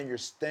you're saying you're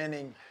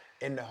standing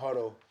in the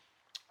huddle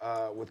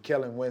with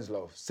Kellen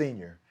Winslow,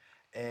 senior,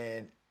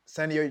 and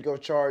San Diego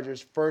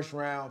Chargers, first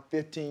round,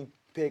 15th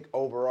pick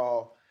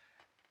overall.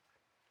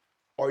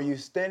 Are you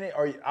standing?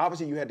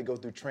 Obviously you had to go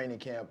through training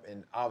camp,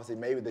 and obviously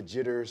maybe the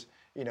jitters.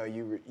 You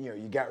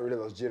got rid of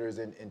those jitters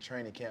in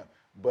training camp.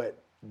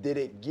 But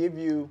did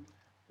you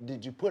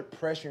put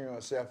pressure on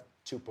yourself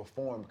to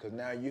perform? Because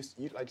now you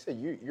like you said,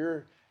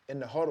 you're in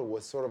the huddle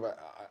with sort of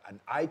an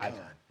icon.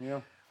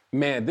 Yeah.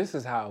 man, this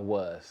is how it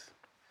was.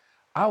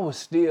 I was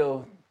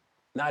still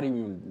not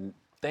even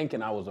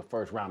thinking I was a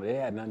first rounder. It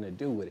had nothing to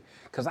do with it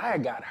because I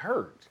had got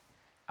hurt.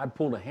 I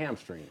pulled a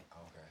hamstring.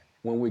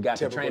 when we got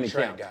to Typical training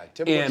track camp. guy.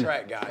 Typical And-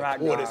 track guy. Track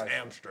Pulled his guy.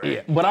 hamstring.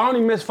 Yeah, but I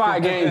only missed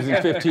 5 games in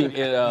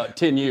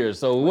 10 years,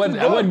 so I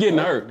wasn't getting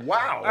hurt.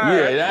 Wow.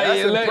 Yeah, That's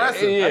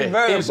impressive. Yeah, That's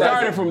very it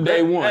started impressive. from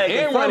day one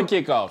and running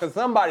kickoffs. Because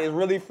somebody is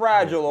really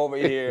fragile over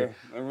here.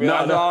 And No,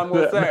 that's no. all I'm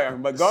going to say.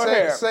 But go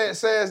ahead.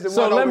 Says the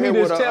So one let over me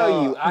here just with a,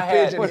 tell you, I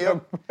had- pigeon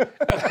hip.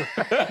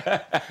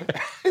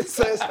 It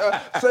says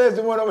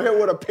the one over here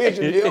with a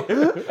pigeon hip.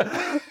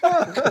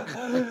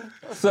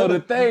 So the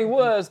thing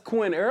was,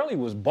 Quinn Early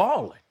was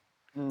balling.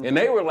 And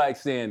they were like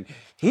saying,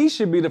 he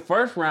should be the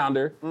first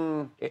rounder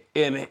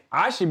and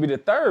I should be the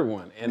third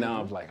one. And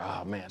I was like,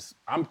 oh man,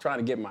 I'm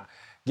trying to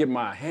get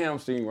my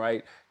hamstring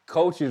right.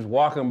 Coach is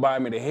walking by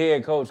me, the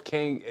head coach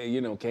can't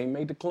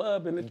make the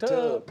club in the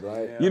tub.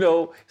 right. You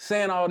know,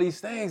 saying all these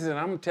things. And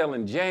I'm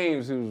telling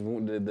James,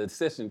 who's the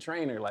assistant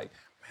trainer, like,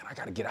 man, I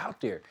gotta get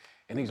out there.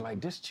 And he's like,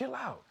 just chill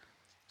out.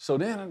 So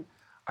then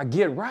I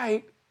get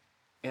right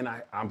and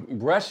I'm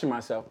brushing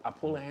myself. I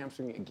pull a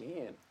hamstring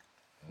again.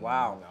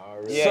 Wow.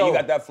 Already. Yeah, So- you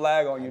got that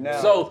flag on you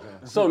now.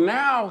 So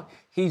now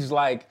he's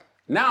like,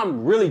 now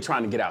I'm really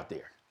trying to get out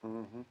there.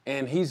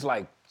 And he's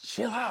like,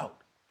 chill out.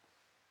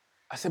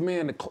 I said,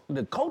 man,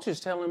 the coach is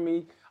telling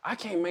me I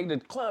can't make the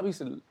club. He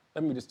said,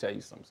 let me just tell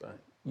you something, son.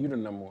 You the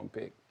number 1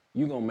 pick.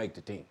 You gonna make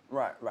the team.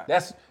 Right.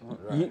 That's, We're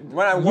not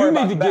you worried need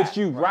about to that. get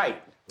you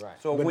right.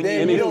 So But when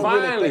then you he don't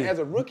really finally- think, as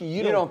a rookie,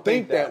 you don't don't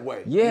think think that that.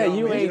 way. Yeah, know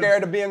you what I mean? ain't- you're there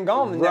to being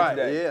gone the Right,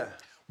 next day. yeah.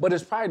 But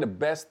it's probably the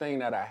best thing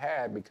that I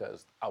had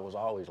because I was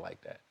always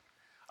like that.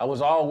 I was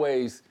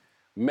always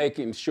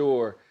making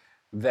sure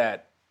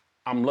that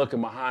I'm looking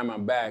behind my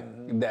back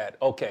that,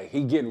 okay,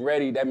 he getting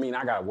ready, that means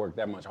I gotta work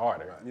that much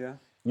harder. Yeah.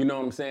 You know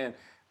what I'm saying?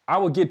 I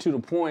would get to the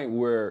point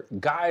where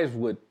guys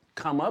would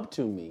come up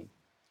to me,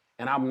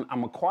 and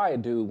I'm a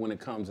quiet dude when it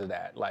comes to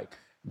that. Like,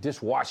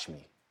 just watch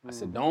me. I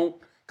said, don't,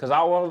 because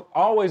I was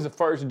always the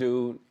first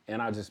dude,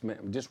 and I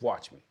just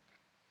watch me.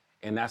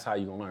 And that's how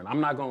you're gonna learn. I'm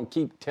not gonna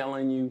keep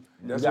telling you,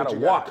 That's you gotta what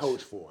you watch. got a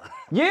coach for.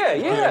 Yeah.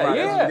 Right,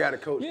 that's what you gotta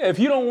coach. Yeah, if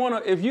you don't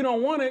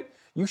want it,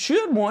 you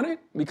should want it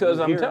because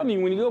I'm Here. telling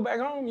you, when you go back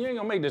home, you ain't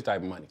gonna make this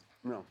type of money.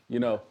 No. You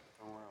know.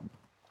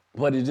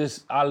 But I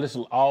just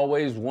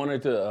always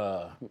wanted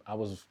to.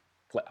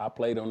 I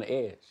played on the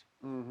edge.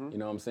 You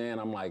know what I'm saying?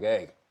 I'm like,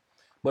 hey.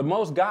 But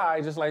most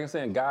guys, just like I'm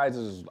saying, guys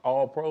is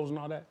all pros and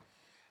all that.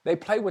 They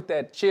play with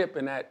that chip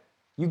and that.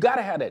 You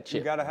gotta have that chip.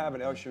 You got to have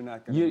it, else you're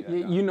not going to be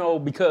that guy. You know,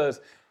 because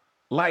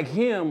like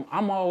him,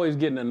 I'm always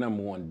getting the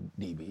number 1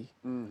 DB.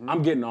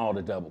 I'm getting all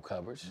the double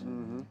coverage.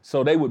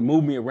 So they would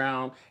move me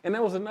around. And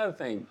that was another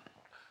thing.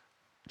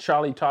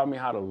 Charlie taught me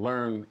how to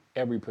learn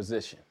every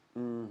position.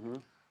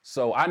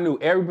 So I knew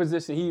every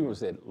position. He even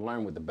said,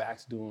 learn what the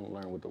back's doing,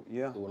 learn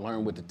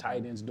what the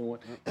tight end's doing.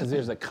 Because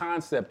there's a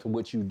concept to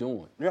what you're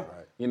doing. Yeah.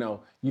 Right. You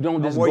know, you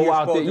don't just where go you're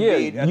out there. supposed to Yeah,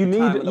 be at you the need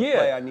time to. of the Yeah,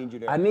 play, I need you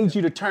there. I need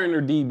you to turn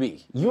your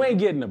DB. You ain't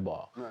getting the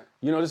ball. Right.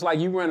 You know, just like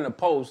you running a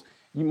post.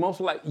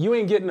 You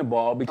ain't getting the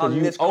ball because On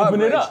you this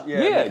open it coverage, up.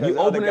 yeah, because you the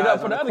open other it guy's up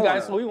for on the the other guy,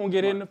 corner. so he won't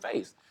get it in the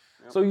face.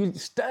 So you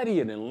study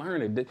it and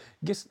learn it.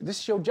 This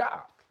is your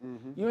job.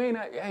 You ain't.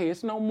 Hey,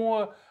 it's no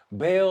more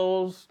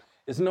bells.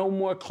 It's no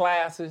more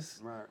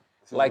classes. Right.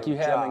 It's Like your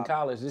you have in job.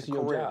 college. This is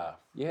your career. job.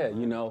 Yeah,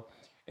 you know.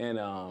 And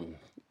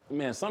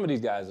man, some of these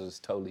guys is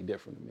totally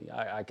different to me.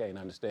 I can't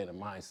understand the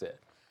mindset.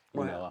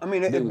 You know, I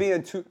mean, it dude,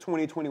 being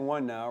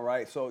 2021 now,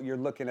 right? So you're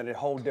looking at a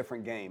whole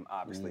different game,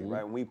 obviously, Mm-hmm.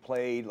 right? When we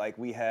played, like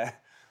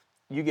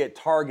you get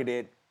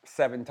targeted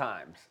 7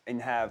 times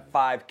and have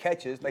 5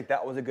 catches, like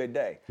that was a good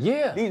day.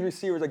 Yeah. These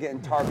receivers are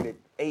getting targeted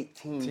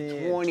 18,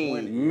 10, 20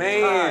 20.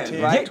 man,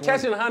 times, right?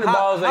 catching 100 How-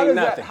 balls how ain't does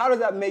nothing. How does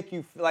that make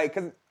you feel? Like,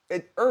 because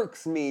it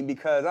irks me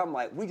because I'm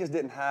like, we just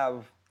didn't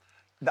have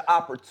the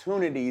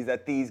opportunities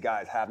that these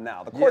guys have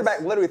now. The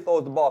quarterback literally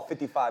throws the ball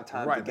 55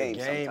 times a Right, game. the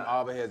game sometimes.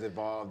 Auburn has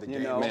evolved, the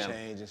game know? has Man.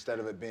 changed instead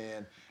of it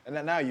being, and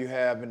then now you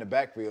have in the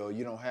backfield,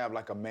 you don't have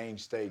like a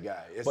mainstay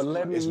guy. It's, But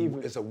let me it's,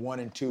 even- it's a 1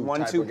 and 2 1-2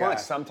 type of guy. punch,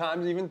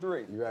 sometimes even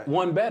 3. You're right.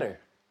 One better.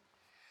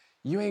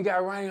 You ain't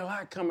got Ryan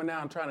Lott coming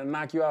down trying to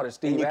knock you out or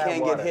Steve you can't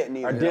get Atwater hit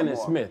neither or no Dennis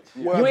more. Smith.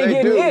 Well, you ain't they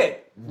getting do.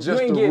 hit. Just you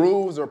ain't the getting,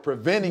 rules are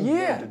preventing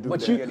Yeah, them to do but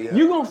that.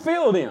 you gonna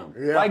feel them.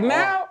 Yeah. Like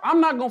now, I'm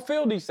not gonna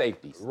feel these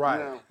safeties. Right.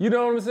 No. You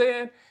know what I'm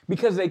saying?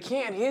 Because they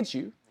can't hit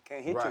you.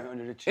 Can't hit Right. you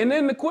under the chin. And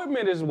then the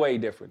equipment is way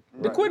different.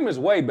 The equipment is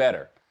way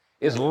better.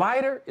 It's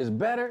lighter, it's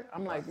better.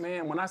 I'm like,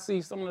 man, when I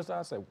see some of this,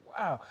 I say,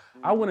 wow.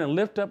 I went and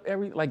lift up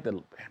like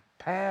the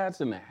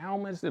pads and the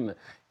helmets and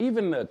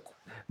even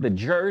the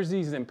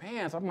jerseys and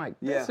pants. I'm like,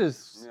 this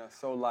is,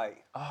 so light.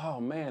 oh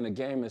man, the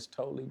game is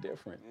totally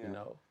different, you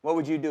know. What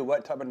would you do?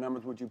 What type of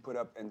numbers would you put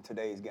up in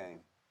today's game?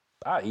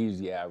 I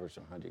easily average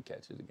 100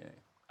 catches a game.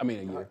 I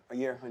mean, a year. A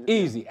year, 100?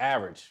 Easy,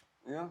 average.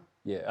 Yeah.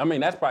 Yeah, I mean,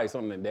 that's probably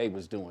something that Dave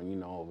was doing, you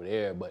know, over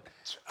there. But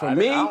for I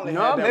me, only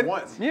had that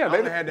once. Yeah, I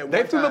only had that they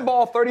one threw the time.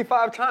 ball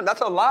 35 times.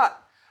 That's a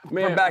lot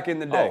for back in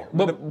the day.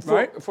 But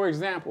Right? for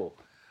example,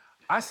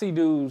 I see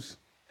dudes,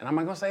 and I'm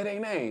not gonna say their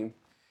name,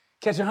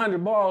 catch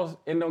 100 balls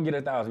and don't get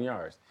 1,000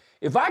 yards.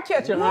 If I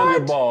catch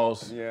 100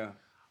 balls, Yeah.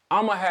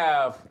 I'm gonna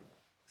have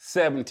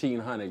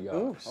 1,700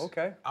 yards.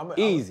 Okay.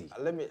 Easy.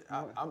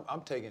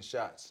 I'm taking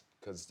shots.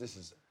 because this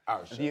is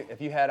our show.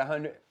 If you had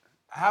 100,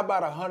 How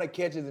about 100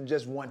 catches and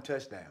just 1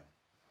 touchdown?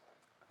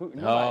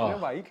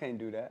 nobody, you can't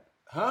do that.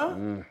 Huh?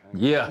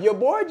 Yeah. Your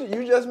boy,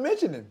 you just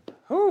mentioned him.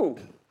 Who?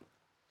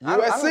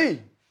 USC.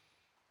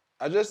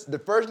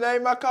 The first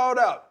name I called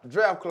out,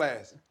 draft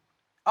class.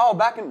 Oh,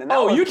 back in the.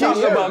 Oh, you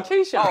talking Keyshawn. about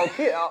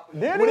Keyshawn? Oh,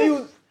 did When he? he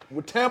was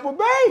with Tampa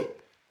Bay.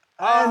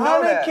 I didn't know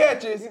 100 that.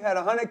 catches. You had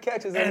 100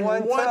 catches in And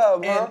one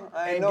tub, huh? and,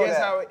 I and didn't know guess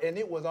that. how? And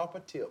it was off a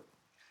tip.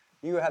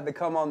 You had to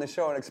come on the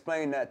show and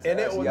explain that to And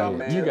it us, was young on-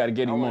 man. You got to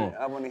get him I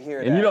on. want to hear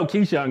that. And you know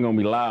Keyshawn gonna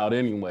be loud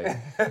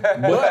anyway.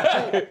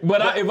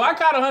 but if I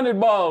caught 100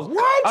 balls,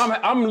 What?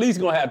 I'm at least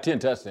gonna have 10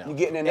 touchdowns. you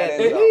getting in that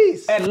end At zone.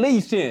 least. At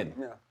least 10.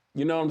 Yeah.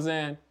 You know what I'm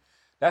saying?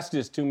 That's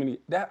just too many.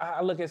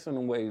 I look at some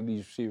of the way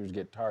these receivers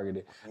get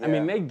targeted. I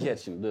mean, Yeah. they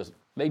get you. Listen,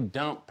 they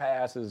dump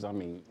passes. I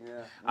mean,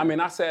 Yeah.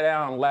 I sat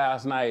down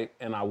last night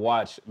and I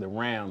watched the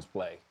Rams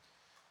play.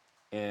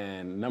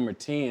 And number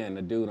 10,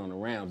 the dude on the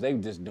Rams, they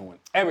just doing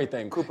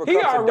everything. Cooper He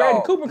Kupp's a already,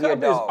 dog. Cooper He a Kupp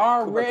is dog. Cooper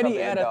already Kupp is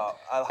a at dog.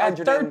 at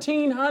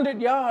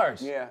 1,300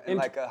 yards. Yeah, and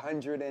like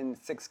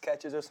 106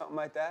 catches or something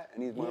like that,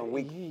 and he's went on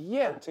week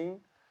yeah. 13.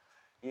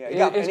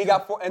 Yeah, he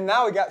got 4, and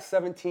now he got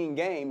 17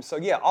 games. So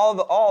yeah,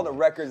 all the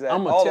records that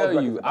I'm all gonna those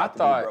tell you, records about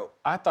to be broke.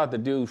 I thought the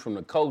dude from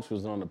the Colts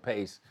was on the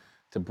pace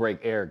to break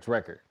Eric's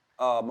record.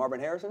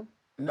 Marvin Harrison,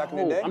 back in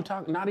the day, I'm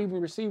talking not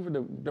even receiver,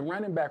 the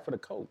running back for the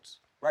Colts.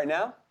 right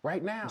now,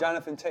 Right now.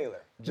 Jonathan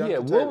Taylor.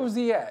 Jonathan What Taylor. was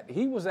he at?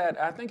 He was at,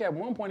 I think at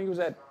one point he was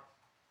at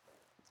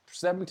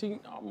 17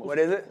 almost. What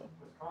is it?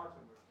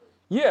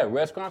 Yeah,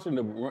 Wisconsin.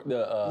 Yeah, the what's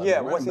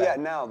he running at back.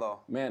 now though?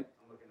 Man,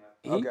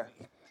 Okay.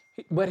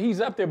 but he's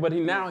up there, but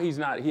now he's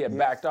not. He had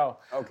backed off.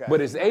 Okay.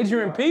 But if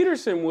Adrian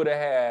Peterson would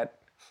have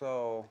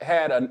So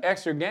had an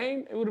extra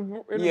game, it would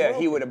have. yeah,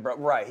 he would have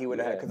right. He would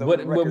have had because the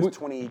But record's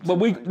 20.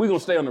 we gonna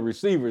stay on the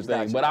receivers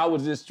thing. Gotcha. But I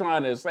was just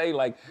trying to say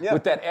Yeah.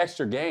 with that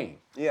extra game.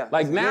 Yeah,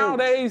 Like it's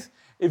nowadays,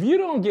 if you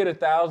don't get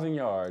 1,000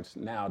 yards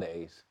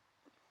nowadays,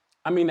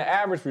 I mean the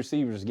average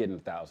receiver is getting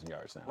 1,000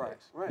 yards nowadays.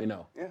 Right. You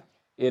know. Yeah.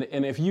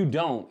 And if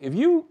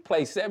you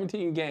play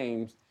 17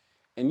 games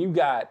and you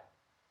got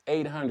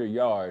 800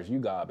 yards, you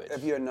garbage.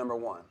 If you're number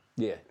one.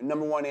 Yeah.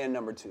 Number one and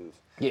number twos.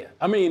 Yeah.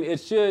 I mean, it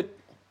should.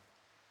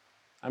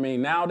 I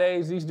mean,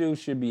 nowadays these dudes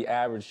should be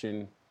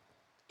averaging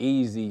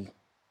easy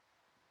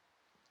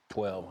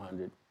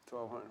 1,200.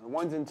 1,200. The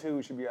ones and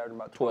twos should be averaging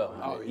about 1,200.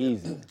 1,200.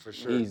 Easy. for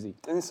sure. Easy.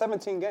 And in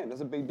 17 games,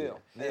 that's a big deal.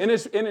 And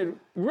it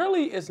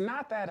really is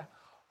not that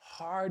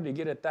hard to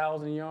get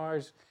 1,000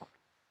 yards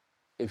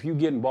if you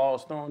getting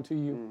balls thrown to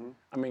you. Mm-hmm.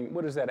 I mean,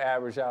 what does that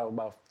average out?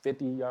 About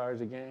 50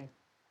 yards a game?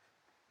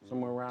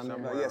 Somewhere around there?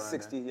 Yeah,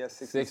 60,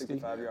 60.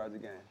 65 yards a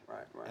game. Right.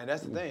 And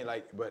that's the thing,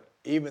 but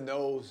even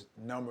those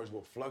numbers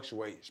will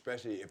fluctuate,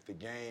 especially if the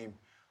game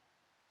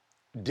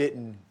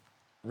didn't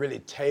really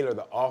tailor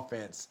the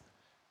offense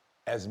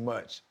as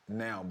much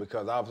now,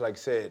 because like I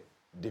said,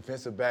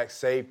 defensive back,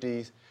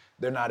 safeties,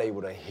 they're not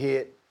able to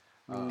hit.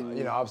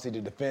 Obviously the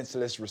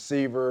defenseless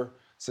receiver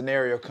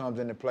scenario comes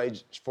into play.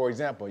 For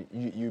example,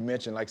 you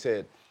mentioned, like I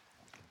said,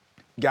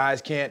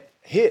 guys can't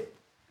hit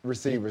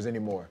receivers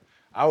anymore.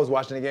 I was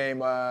watching the game,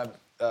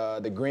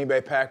 the Green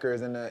Bay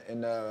Packers and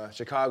the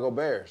Chicago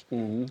Bears.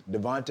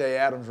 Devontae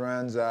Adams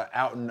runs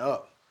out and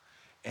up,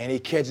 and he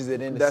catches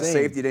it in the That seam.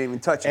 safety didn't even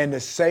touch him. And the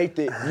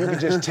safety, you could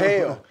just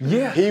tell.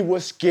 Yeah. He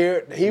was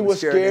scared. He was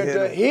scared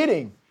to hit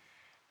him.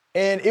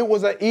 And it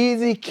was an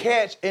easy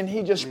catch, and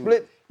he just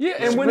split. Yeah,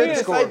 and when split he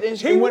the scored, sight, and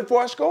he he went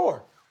for a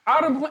score.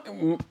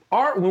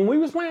 When we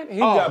was playing, he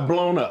got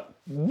blown up.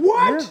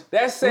 What?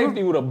 That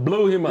safety would have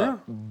blew him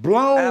up.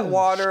 Blown.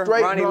 Atwater,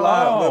 straight Ronnie blown.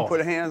 Lott Oh. would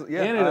put hands.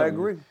 Yeah, Any of I them.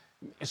 agree.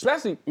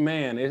 Especially,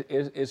 man,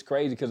 it's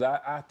crazy because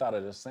I thought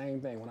of the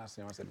same thing when I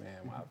saw him. I said, man,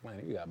 when I was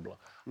playing, he got blown.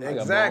 He got blown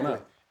Exactly.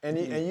 up.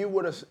 And you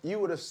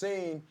would have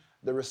seen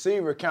the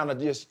receiver kind of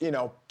just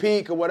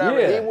peek or whatever.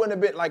 Yeah. He wouldn't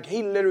have been like,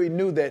 he literally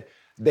knew that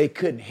they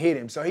couldn't hit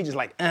him, so he just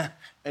like and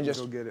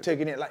just get it. took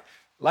it in like.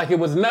 Like it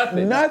was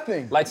nothing.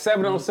 Nothing. Like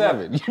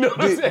 7-on-7. You know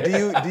what I'm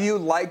saying? Do you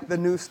like the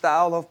new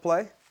style of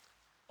play?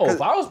 Oh,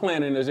 if I was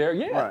playing in this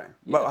area, yeah. Right.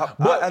 Yeah.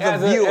 But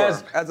as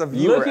a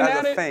viewer, looking as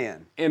at a it,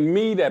 fan. and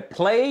me that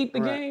played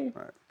the game,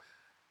 Right.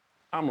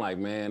 I'm like,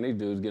 man, these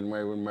dudes getting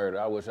away with murder.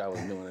 I wish I was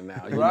doing it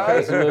now. You know, Right.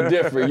 it's a little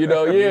different,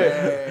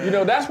 yeah. You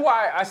know, that's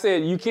why I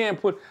said you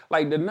can't put,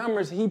 like the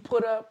numbers he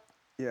put up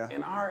Yeah.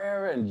 in our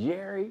era and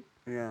Jerry,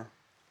 Yeah.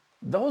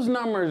 those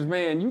numbers,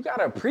 man, you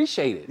gotta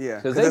appreciate it. Yeah,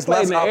 Because 'cause they it's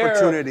played in less an era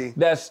opportunity.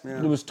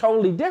 it was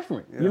totally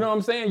different. You know what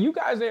I'm saying? You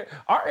guys there,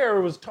 our era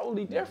was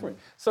totally different.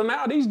 So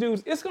now these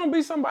dudes, it's gonna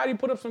be somebody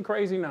put up some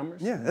crazy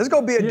numbers. Yeah. There's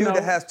gonna be a You dude know?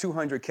 that has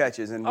 200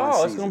 catches in one Oh,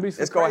 season. it's gonna be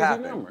some It's gonna crazy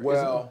happen. numbers.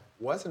 Well,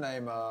 what's the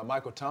name?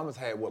 Michael Thomas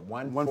had what,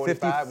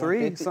 145,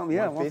 153, something,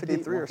 yeah,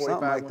 150, 153 or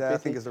something like that, I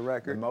think is the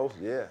record. The most,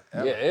 yeah.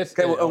 Yeah, it's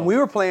Okay, well, when we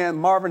were playing,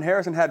 Marvin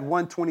Harrison had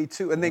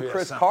 122, and then Yeah,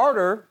 Chris something.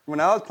 Carter, when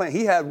I was playing,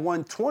 he had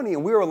 120,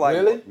 and we were like,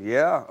 Really?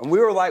 yeah, and we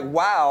were like,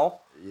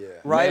 wow, Yeah.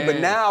 right? But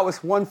Man. now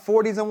it's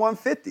 140s and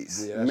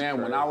 150s. Yeah, that's man,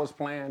 when crazy. I was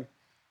playing,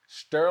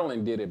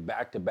 Sterling did it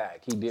back to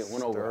back. He did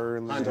one over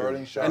Sterling. 100.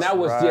 Sterling shot. And that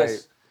was Right.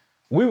 just,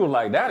 we were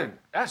like,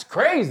 that's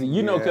crazy,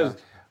 you know, Yeah. because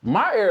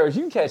my era,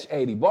 you catch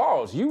 80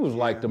 balls, you was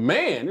like the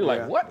man. You're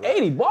like, what,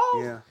 80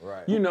 balls? Yeah.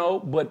 Right. You know,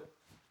 but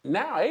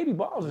now 80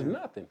 balls is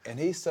nothing. And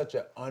he's such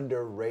an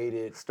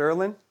underrated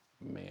Sterling?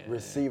 Man.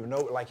 receiver. No,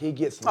 like he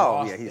gets Oh,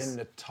 lost yeah, he's- in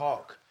the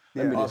talk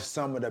Yeah. of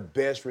some of the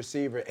best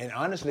receivers. And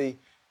honestly,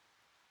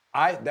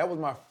 that was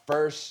my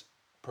first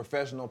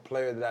professional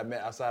player that I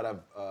met outside of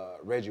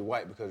Reggie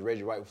White, because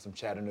Reggie White was from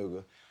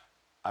Chattanooga.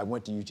 I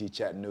went to UT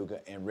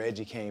Chattanooga, and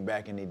Reggie came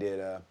back and he did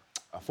a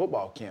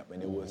football camp,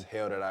 and it was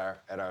held at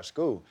our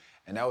school.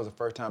 And that was the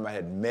first time I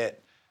had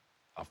met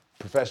a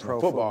professional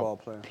Pro football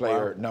football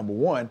player, Wow. number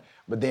one.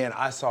 But then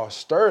I saw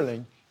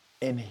Sterling,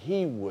 and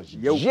he was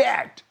Yo.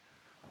 jacked.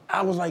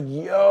 I was like,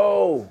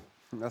 yo.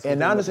 That's what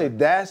And they honestly,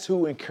 that's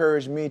who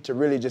encouraged me to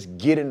really just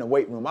get in the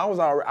weight room. I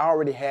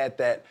already had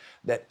that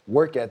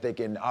work ethic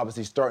and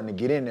obviously starting to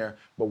get in there.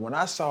 But when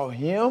I saw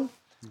him,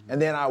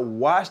 and then I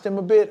watched him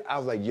a bit, I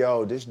was like,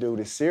 yo, this dude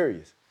is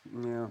serious.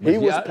 Yeah. He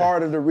was yeah.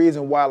 part of the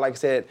reason why, like I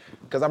said,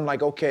 because I'm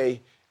like, okay,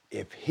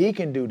 if he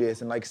can do this,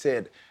 and like I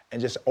said, and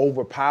just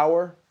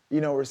overpower,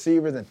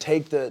 receivers and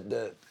take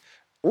the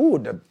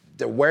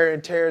wear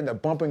and tear and the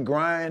bump and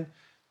grind,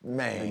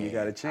 man. You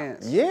got a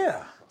chance.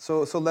 Yeah.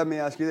 So let me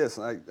ask you this.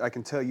 I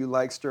can tell you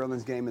like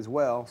Sterling's game as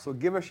well. So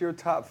give us your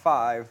top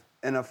 5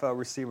 NFL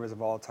receivers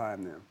of all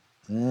time then.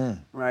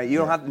 Right? You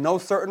don't have no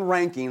certain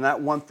ranking, not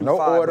 1 through No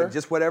 5, order. but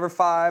just whatever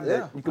 5 Yeah.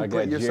 that you can I put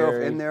got yourself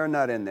Jerry. in there or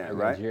not in there, I got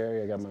right?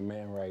 Jerry, I got my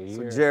man right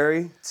here.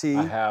 Jerry, T,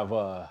 I have,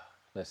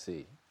 let's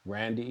see,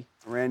 Randy.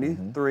 Randy,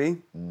 3.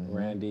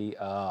 Randy,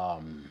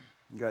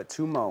 You got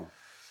 2 more.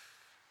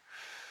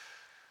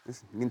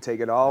 You can take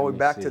it all the way me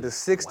back see. to the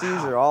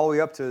 60s or all the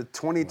way up to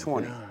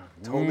 2020.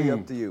 Totally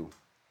up to you.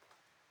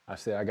 I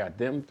said I got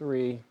them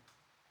 3.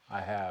 I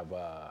have,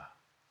 wow,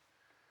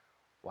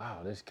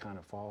 this kind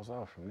of falls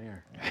off from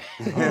there.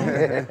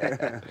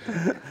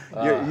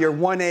 Your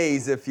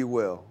 1As, if you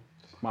will.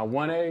 My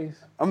 1As,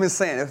 I'm just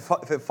saying,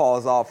 if it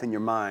falls off in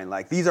your mind,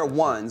 like these are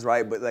 1s,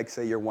 right? But like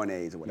say your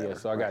 1As or whatever. yeah,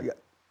 so I right? got You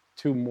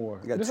 2 more.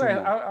 got Just 2 like,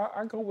 more.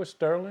 I go with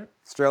Sterling.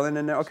 Sterling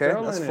in there, okay,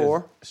 that's Sterling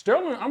 4.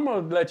 Sterling, I'm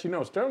going to let you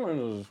know, Sterling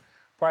was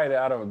probably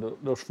out of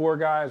those 4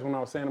 guys when I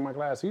was saying in my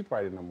class, he's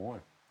probably the number 1.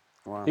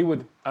 Wow. He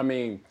would, I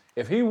mean,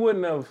 if he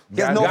wouldn't have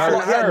He had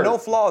gotten no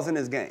hurt, flaws in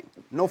his game.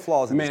 No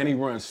flaws in his man, he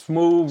game. runs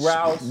smooth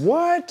routes.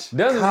 What?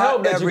 Doesn't Caught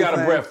help that you got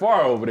a everything. Brett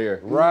Favre over there.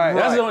 Right.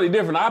 That's Right. the only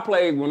difference. I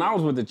played, when I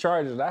was with the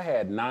Chargers, I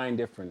had 9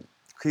 different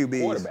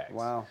QBs. quarterbacks.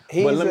 Wow.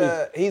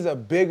 He's a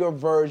bigger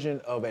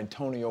version of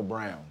Antonio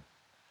Brown.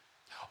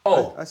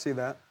 Oh, I see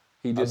that.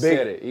 he just big-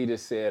 said it. He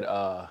just said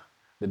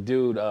the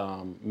dude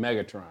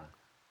Megatron.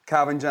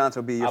 Calvin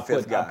Johnson will be your I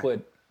 5th guy.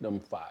 put them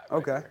 5. right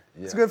Okay. there.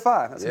 It's a good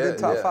 5. That's a good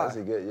top 5. That's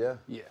a good, yeah.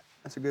 Yeah.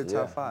 That's a good Yeah.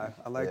 top 5.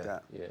 I like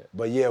that. Yeah.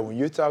 But yeah, when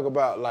you talk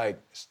about like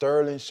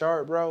Sterling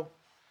Sharp, bro,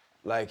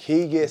 like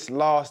he gets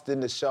lost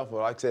in the shuffle.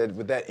 Like I said,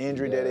 with that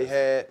injury that he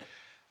had,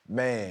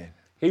 man.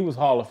 He was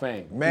Hall of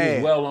Fame. He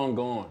Man. was well on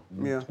gone.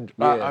 Yeah.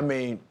 Yeah. I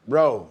mean,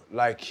 bro,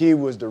 like he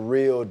was the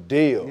real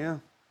deal. Yeah.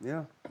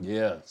 Yeah.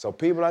 Yeah. So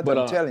people out there,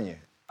 But, I'm telling you.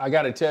 I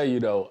got to tell you,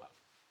 though,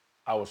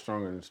 I was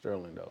stronger than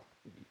Sterling, though.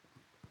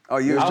 Oh,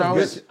 you was I stronger?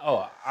 was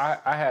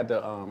I had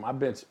to,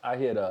 I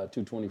hit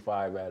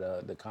 225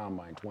 at the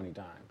combine 20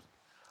 times.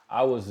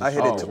 I was the I hit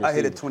strongest it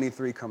receiver.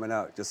 23 coming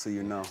out, just so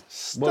you know.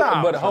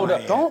 But hold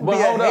up. Don't but be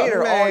a hold up.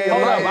 hater all your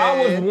Hold up.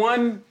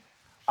 life.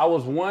 I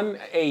was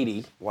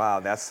 180. Wow,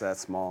 that's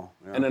small.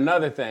 Yeah. And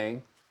another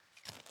thing,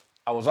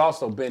 I was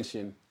also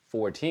benching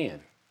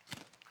 410.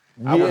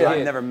 I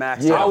hit- never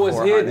maxed Yeah. out I was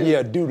 400. hit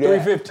Yeah, do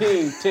that.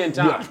 315 10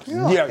 times.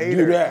 Yeah,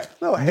 do that.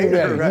 No Do hater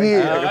that. right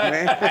Yeah, there,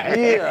 man.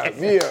 yeah,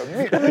 do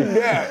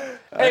that.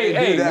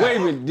 Hey, that. wait a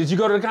minute. Did you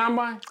go to the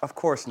combine? Of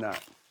course not.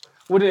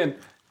 Well, then,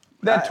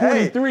 that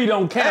Hey, 23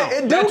 don't count.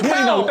 it do that 20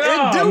 count. don't It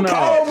count. do no.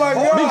 count. Oh, my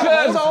God.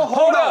 Because,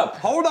 hold up.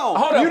 Hold on.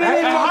 Hold up. You didn't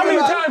even How talk many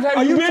about- times Are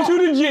have you you been talk-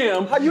 to the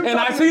gym Are you and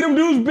I talking- see them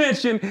dudes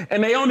benching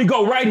and they only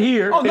go right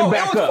here Oh, no, and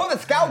back it was up? for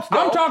the scouts, though.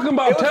 I'm talking It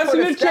about was for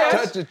touching the the scouts.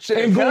 chest Touch the chest.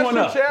 and Touch going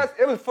the up. chest,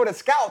 it was for the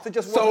scouts. It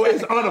just So wasn't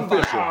it's at the combine.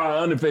 unofficial.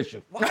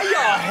 Unofficial. Why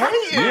y'all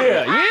hating?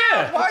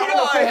 Yeah. Why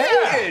y'all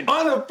hating?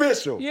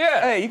 Unofficial.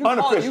 Yeah. Hey, you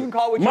can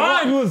call it what you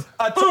Mine want. was,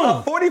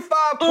 a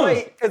 45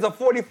 plate is a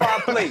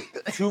 45 plate.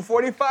 2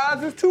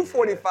 45s is 2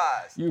 45s.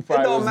 You It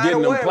probably don't was matter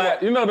getting them,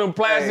 what. you know them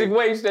plastic Hey.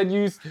 weights that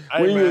you,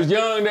 when you man. was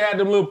young, they had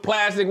them little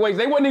plastic weights.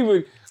 They wasn't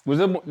even,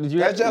 did you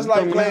That's just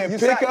like playing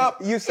pickup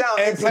You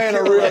sound and playing a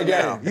insecure real right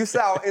now. game. You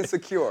sound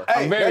insecure.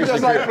 Hey, I'm very that's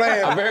just secure. like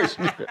playing. I'm very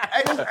secure.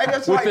 Hey, that's like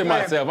Within playing.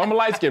 myself. I'm a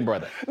light-skinned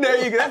brother. There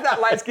you go. That's not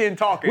light skin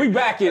talking. We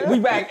back.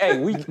 Hey,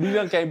 we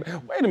done came.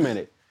 Wait a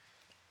minute.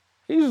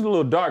 He's a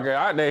little darker.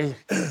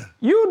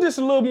 You just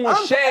a little more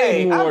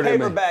shade I'm more than me.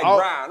 paperback Oh,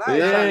 brown. I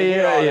ain't trying to Yeah.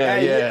 hear all that.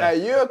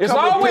 Hey, you're a It's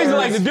couple always pairs.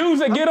 like the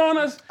dudes that get on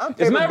us. I'm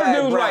It's never paperback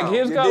dudes brown, like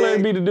his you color. dig?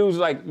 It'd be the dudes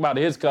like about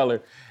his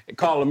color.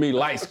 calling me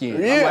light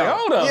skinned. Yeah. I'm like,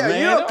 hold up, yeah,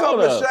 man. you're a couple hold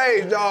of up.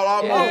 shades,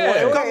 dog. Yeah.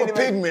 A couple of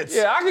pigments.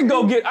 Yeah, I can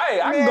go get. Hey,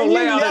 I can go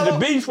lay out at the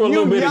beach for a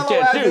little bit and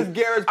catch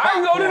you. I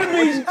can go to the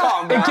beach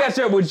and catch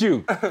up with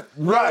you.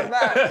 Right.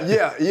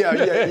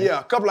 Yeah.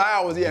 A couple of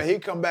hours, he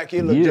come back,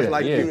 he look just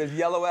like Dude, you. as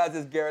yellow as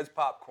this Garrett's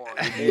popcorn.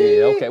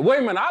 Yeah, okay. Wait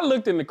a minute. I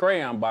looked in the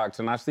crayon box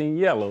and I seen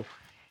yellow.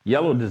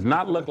 Yellow does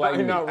not look like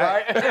me. know,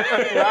 right?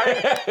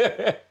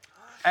 Right?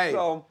 Hey,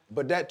 So-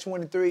 but that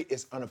 23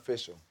 is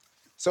unofficial.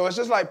 So it's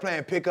just like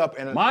playing pickup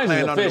and Mine's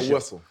playing is under the official.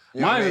 whistle.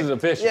 You know what Mine's I mean? is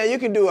official. Yeah, you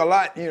can do a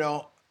lot,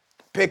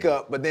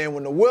 pickup, but then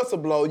when the whistle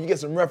blows, you get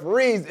some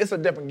referees, it's a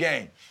different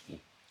game.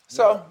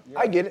 So,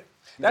 I get it.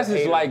 That's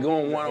just like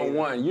going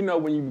one-on-one. You know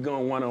when you be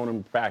going one-on-one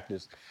in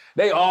practice,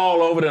 they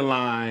all over the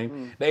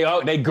line.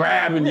 They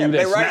grabbing you. they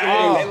They right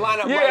snap- here. They line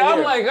up Yeah, right I'm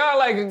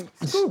here.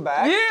 like, Scoot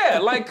back. yeah,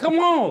 like come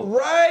on.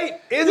 Right?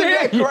 Isn't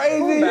that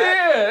crazy?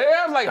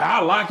 Yeah, I'm like,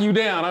 I'll lock you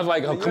down. I was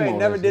like, oh, You come ain't on.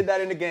 never let's- did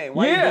that in the game.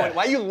 Why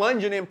Yeah. you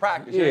lunging in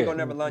practice? You Yeah. ain't gonna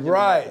never lunge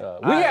Right. in the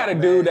game. We had a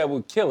dude that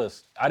would kill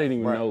us. I didn't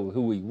even know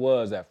who he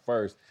was at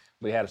first,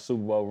 but he had a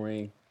Super Bowl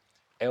ring.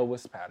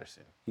 Elvis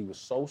Patterson. He was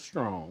so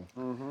strong.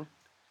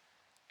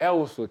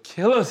 Elvis would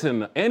kill us in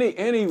the,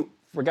 and he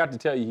forgot to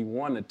tell you, he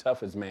won the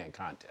toughest man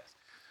contest.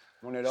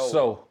 When it over.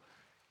 So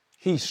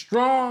he's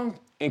strong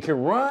and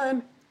can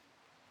run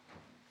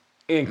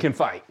and can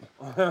fight.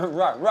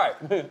 right.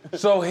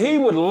 So he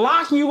would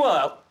lock you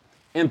up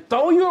and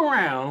throw you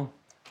around,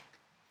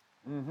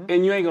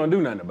 and you ain't gonna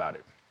do nothing about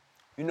it.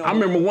 You know, I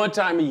remember one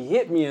time he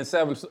hit me in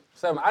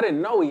 7-7. I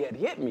didn't know he had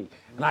hit me,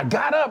 and I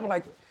got up and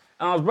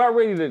I was about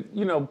ready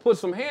to, put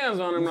some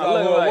hands on him. And I saw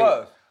looked who it like,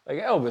 was. like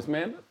Elvis,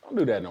 man, don't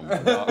do that no more,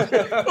 dog. Don't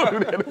do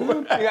that no more.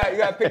 you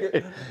got to pick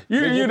it. You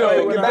Play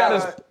know, with, you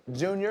gotta.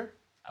 Junior,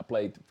 I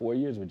played 4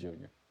 years with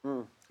Junior.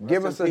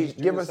 give us in peace,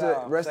 Junior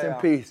a rest in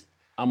Seau. peace.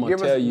 I'm gonna Give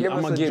tell us, you. give I'm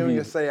us gonna a give Junior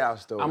you. Seau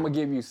story. I'm gonna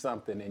give you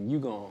something, and you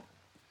gonna.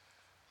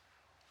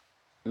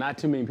 Not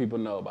too many people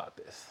know about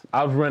this.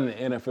 I was running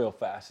the NFL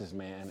fastest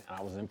man, and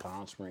I was in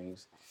Palm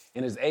Springs,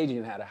 and his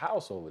agent had a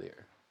house over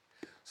there.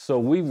 So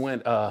we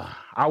went.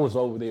 I was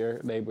over there.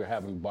 They were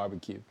having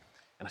barbecue,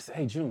 and I said,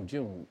 "Hey,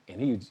 June,"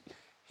 and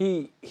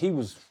he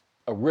was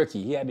a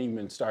rookie. He hadn't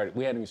even started.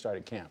 We hadn't even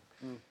started camp,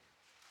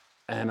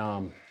 and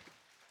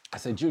I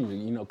said,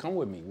 Junior, come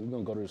with me. We're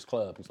gonna go to this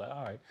club. He's like,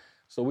 all right.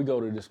 So we go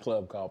to this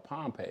club called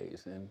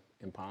Pompey's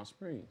in Palm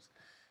Springs.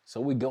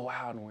 So we go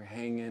out and we're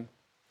hanging,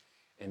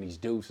 and these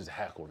dudes is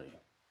heckling.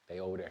 They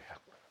over there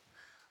heckling.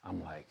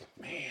 I'm like,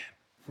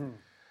 man.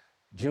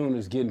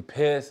 Junior's getting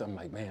pissed. I'm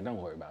like, man, don't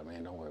worry about it,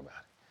 man. Don't worry about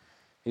it.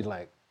 He's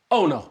like,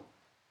 oh no,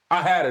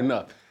 I had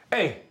enough.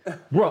 Hey,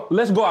 bro,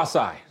 let's go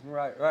outside.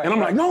 Right. And I'm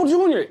like, no,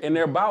 Junior. And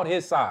they're about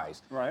his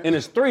size. Right. And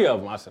there's 3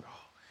 of them. I said, oh.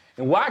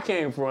 And where I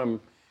came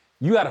from,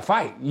 you got to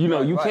fight.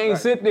 You can't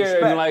sit there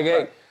Respect, and like, hey.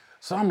 right.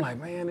 So I'm like,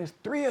 man, there's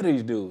 3 of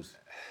these dudes.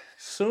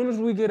 As soon as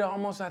we get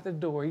almost out the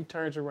door, he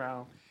turns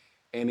around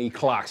and he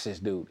clocks this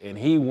dude. And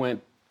he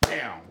went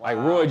down like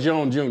Roy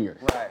Jones Jr.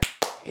 Right.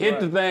 Hit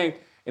the thing,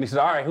 and he said,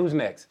 all right, who's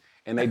next?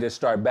 And they just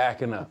start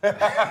backing up.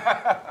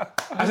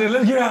 I said,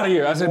 let's get out of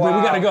here. I said, but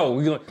we got to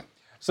go.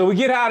 So we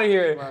get out of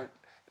here. Right.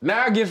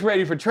 Now it gets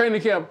ready for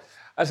training camp.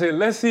 I said,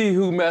 let's see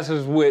who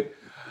messes with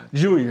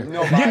Junior.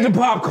 Get the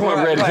popcorn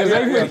ready, because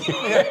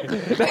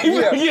they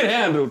get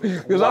handled.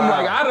 Because I'm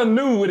like, I done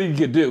knew what he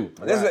could do.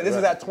 This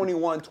is at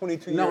 21,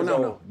 22 years old.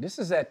 No. This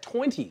is at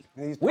 20.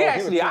 He was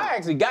I 20.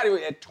 actually got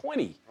it at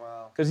 20.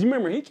 Wow. Because you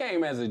remember, he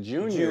came as a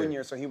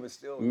junior. So he was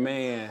still.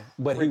 Man,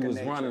 but he Freak of was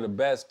one nature. of the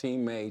best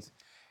teammates.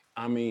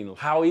 I mean,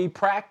 how he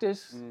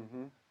practiced,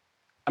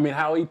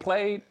 how he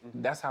played,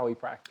 that's how he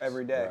practiced.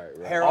 Every day.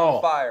 Right. Hair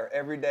on fire.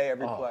 Every day,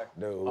 every play.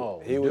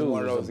 Dude, he was dude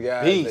one of was those a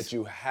guys beast. that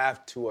you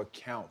have to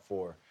account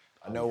for.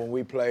 I know when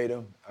we played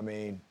him,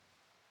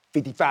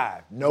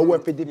 55. Know where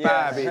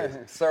 55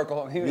 is.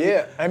 Circle.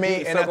 Yeah, and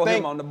I circle think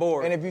him on the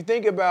board. And if you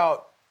think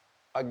about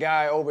a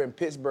guy over in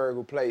Pittsburgh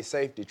who played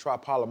safety, Troy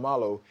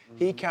Polamalu,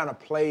 he kind of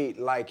played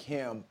like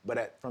him,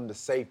 but from the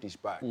safety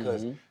spot.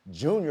 Because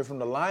Junior from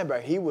the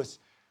linebacker,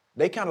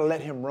 they kind of let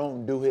him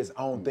do his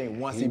own thing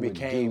once he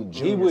became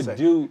Junior. He would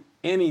safety.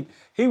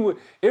 do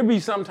it'd be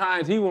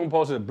sometimes he wasn't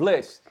supposed to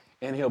blitz,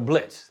 and he'll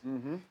blitz.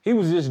 He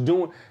was just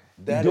doing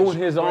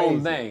his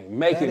own crazy. thing,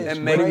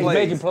 making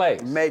making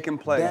plays. Making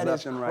plays. That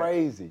left is and right.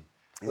 crazy.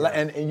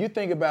 And you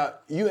think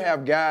about, you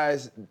have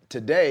guys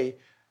today,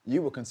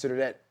 you would consider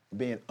that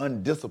being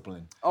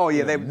undisciplined. Oh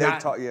yeah, they Not-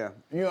 talk. Yeah.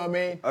 You know what I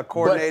mean? A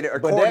coordinator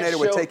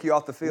would take you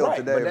off the field right,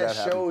 today But if that that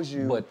happened. shows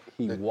you But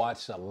he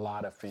watched a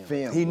lot of film.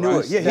 film. He knew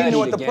right? it. Yeah, he knew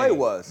what the Studied play game.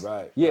 was.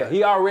 Right. Yeah,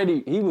 he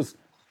was,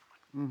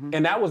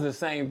 and that was the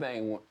same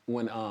thing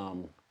when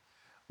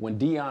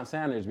Deion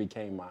Sanders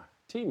became my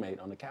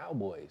teammate on the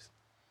Cowboys.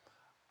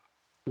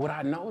 What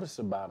I noticed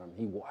about him,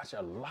 he watched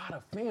a lot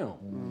of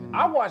film.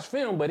 I watched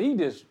film, but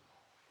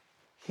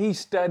he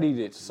studied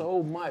it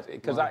so much.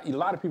 Because a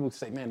lot of people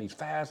say, man, he's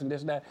fast and this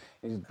and that,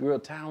 and he's real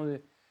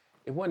talented.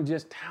 It wasn't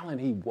just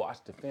talent, he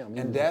watched the film.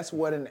 And that's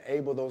what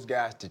enabled those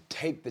guys to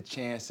take the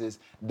chances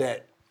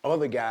that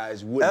other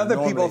guys wouldn't Other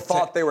normally people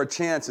thought they were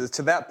chances.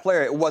 To that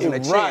player, it wasn't a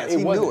Right, chance.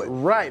 He knew it.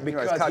 Right, You know,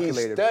 it's because he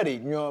calculated.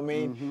 studied, you know what I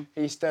mean?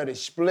 He studied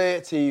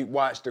splits, he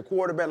watched the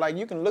quarterback. Like,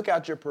 you can look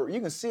out you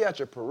can see out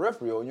your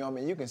peripheral, you know what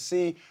I mean? You can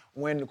see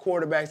when the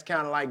quarterback's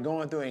kind of like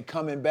going through and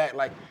coming back.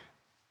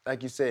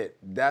 Like you said,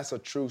 that's a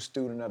true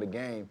student of the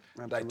game.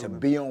 Like, to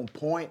be on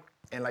point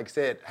and, like I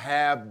said,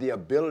 have the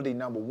ability,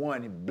 number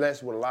one, he's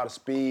blessed with a lot of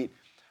speed,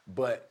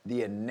 but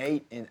the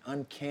innate and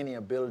uncanny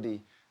ability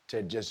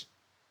to just,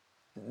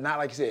 not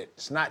like you said,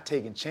 it's not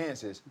taking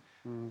chances.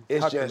 It's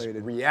just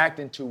Calculated.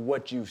 reacting to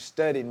what you've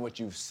studied and what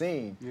you've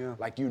seen. Yeah.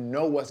 Like, you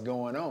know what's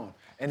going on.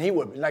 And he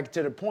would, like,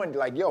 to the point,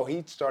 like,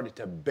 he started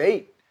to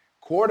bait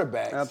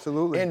quarterbacks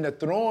Absolutely. into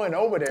throwing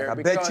over there I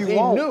bet because you he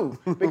won't.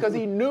 knew. Because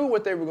he knew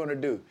what they were going to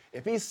do.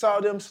 If he saw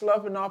them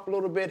sloughing off a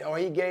little bit or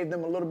he gave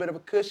them a little bit of a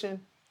cushion,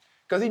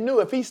 because he knew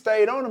if he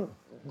stayed on them,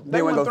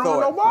 they weren't weren't gonna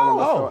throwing throw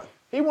no it.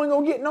 They weren't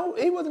gonna throw balls.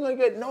 it. He wasn't going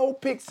to get no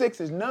pick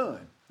sixes,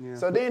 none. Yeah.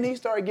 So then he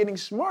started getting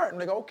smart and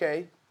like,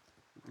 okay,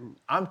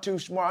 I'm too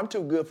smart, I'm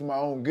too good for my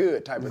own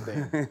good type of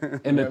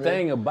thing. And the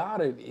thing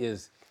about it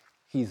is,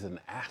 he's an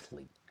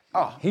athlete.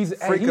 Oh, He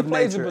freak of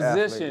plays a nature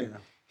athlete, position. yeah.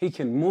 He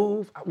can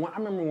move. I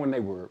remember when they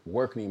were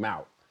working him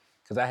out,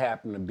 because I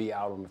happened to be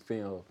out on the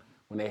field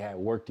when they had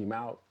worked him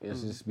out.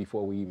 It's just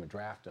before we even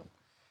draft him.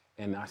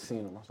 And I seen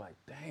him. I was like,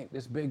 dang,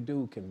 this big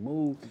dude can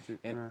move.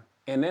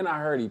 And then I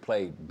heard he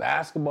played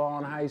basketball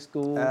in high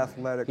school.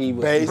 Athletic. He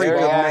was Baseball. very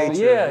Freak of athletic.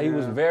 nature, Yeah, he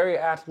was yeah. very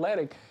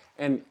athletic.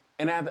 And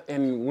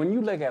when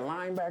you look at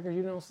linebackers,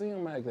 you don't see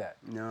them like that.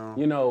 No.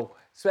 You know,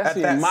 At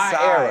especially that in my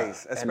size, era.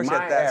 especially in my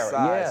at that era.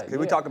 size. Yeah, Because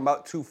we're talking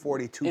about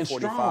 240, and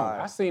 245.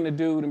 strong. I seen a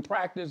dude in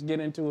practice get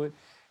into it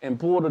and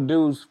pull the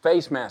dude's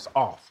face mask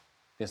off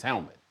his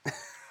helmet.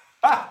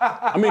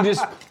 I mean,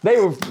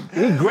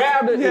 he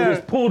grabbed it and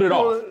just pulled it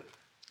off.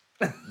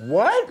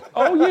 What?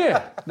 Oh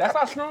yeah, that's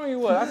how strong he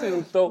was. I seen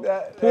him pull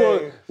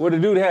hey. where the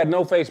dude had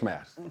no face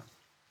mask.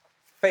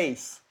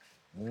 Face.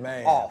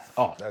 Man. Off.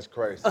 That's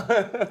crazy.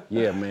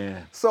 Yeah,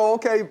 man. So,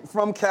 okay,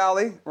 from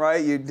Cali,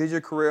 right? You did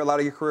your career, a lot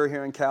of your career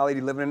here in Cali.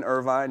 You're living in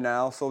Irvine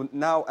now. So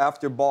now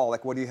after ball,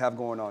 like, what do you have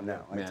going on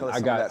now? Like, Man, tell us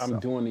some of that I'm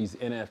stuff. doing these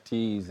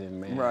NFTs and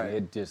man, Right.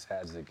 it just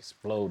has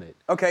exploded.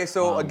 Okay,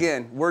 so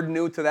again, we're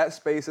new to that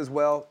space as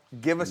well.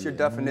 Give us your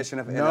definition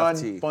of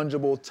NFT.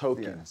 Non-fungible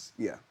tokens.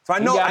 Yeah. So I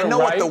He know got it what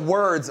right. the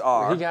words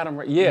are. He got 'em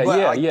right. Yeah, but,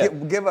 yeah, like, yeah.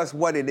 Give us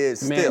what it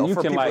is Man, still you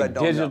for can people like that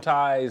don't know.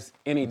 digitize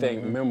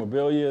anything,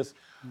 memorabilia,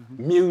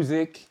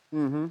 music,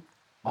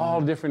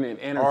 all different in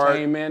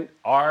entertainment,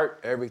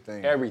 art,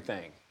 Everything.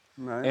 everything.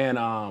 Right.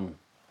 And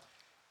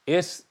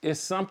it's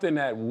something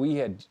that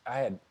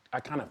I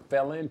kind of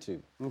fell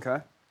into, Okay.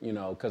 you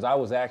know, because I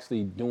was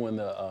actually doing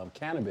the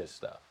cannabis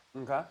stuff,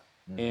 Okay.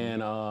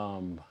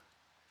 and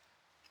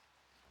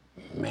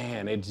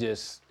man, it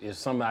just is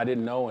something I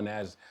didn't know, and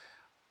as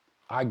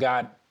I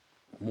got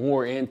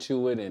more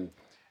into it, and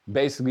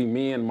basically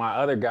me and my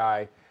other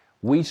guy,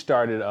 we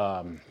started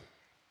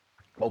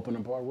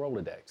opening up our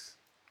Rolodex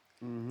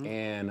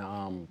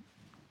and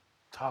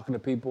talking to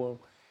people,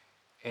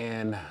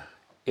 and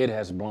it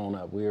has blown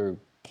up. We're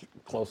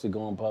close to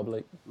going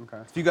public. Okay.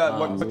 So you got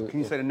what? Can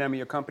you say the name of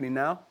your company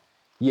now?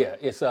 Yeah,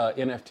 it's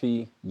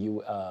NFT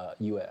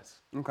US.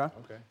 Okay.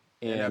 Okay.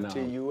 And,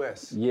 NFT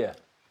US. Yeah,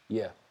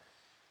 yeah.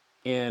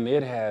 And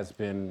it has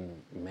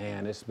been,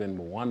 man, it's been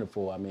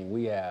wonderful. I mean,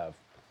 we have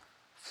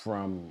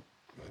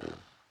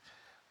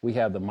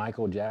the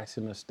Michael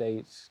Jackson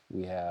estates.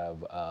 We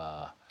have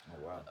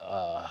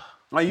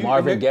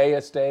Marvin Gaye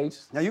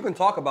estates. Now you can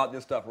talk about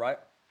this stuff, right?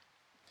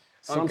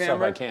 Some stuff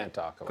camera? I can't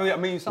talk 'Cause, about.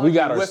 I mean, you sound We like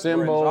got you're our whispering,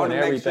 so I symbol wanna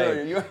and make sure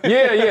everything. you-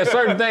 Yeah,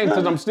 certain things,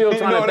 because I'm still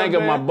trying know to think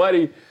what of I'm my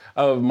buddy,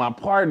 of my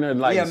partner,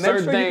 like Yeah, make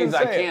certain sure you things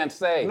can I say it. can't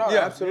say. No, Yeah.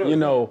 absolutely. You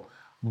know,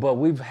 but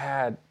we've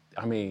had,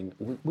 I mean,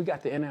 we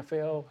got the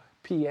NFL,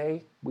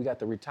 PA, we got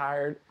the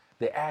retired,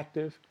 the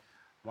active,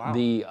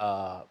 the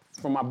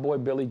from my boy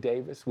Billy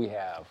Davis, we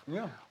have,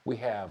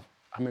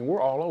 I mean,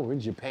 we're all over in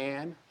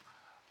Japan.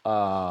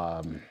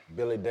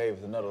 Billy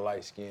Davis, another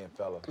light-skinned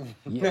fella.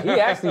 Yeah, he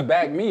actually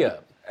backed me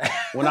up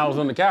when I was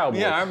on the Cowboys.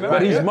 Yeah, I remember.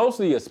 But he's Yeah.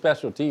 mostly a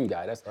special team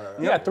guy.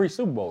 He got 3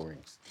 Super Bowl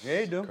rings. Yeah,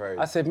 you do. Crazy.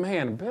 I said,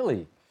 man,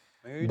 Billy.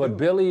 you But do.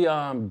 Billy,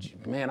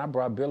 man, I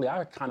brought Billy.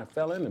 I kind of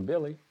fell into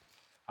Billy.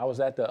 I was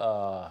at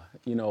the,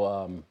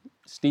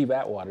 Steve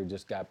Atwater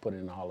just got put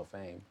in the Hall of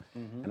Fame.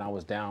 And I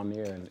was down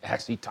there and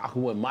actually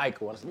talking with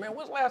Michael. I said, man,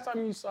 when's the last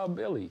time you saw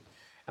Billy?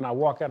 And I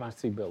walk out and I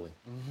see Billy.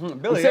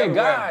 Billy, He said, everywhere.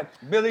 God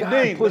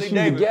D, puts Billy you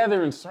Davis.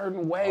 together in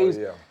certain ways.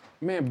 yeah.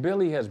 Man,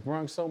 Billy has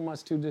brought so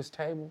much to this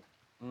table.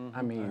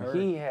 I mean,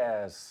 he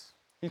has,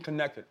 He's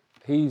connected.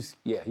 he's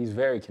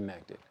very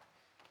connected.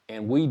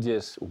 And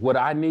what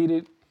I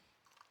needed,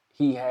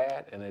 he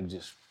had, and it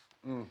just,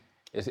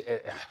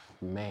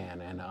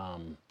 man,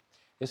 and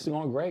it's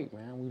going great,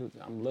 man.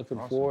 I'm looking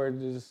forward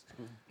to this.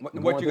 What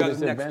going you through guys'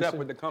 this next step adventure.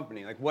 with the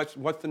company? Like, what's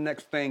the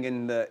next thing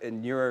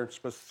in your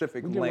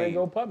specific We're getting ready lane? to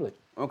go public.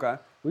 Okay.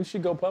 We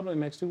should go public in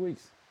the next 2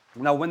 weeks.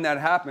 Now, when that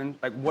happens,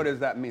 like, what does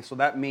that mean? So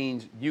that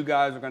means you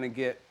guys are going to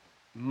get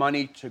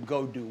money to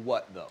go do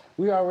what, though?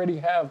 We already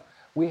have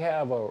We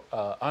have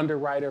a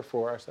underwriter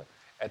for us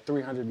at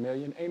 $300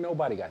 million. Ain't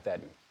nobody got that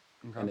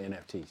in the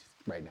NFTs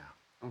right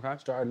now. Okay.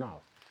 Starting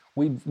off,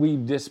 we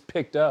just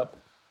picked up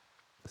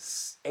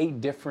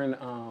 8 different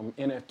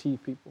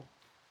NFT people.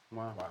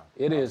 Wow.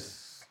 It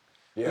is.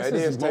 Yeah, This it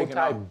is is taking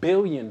off.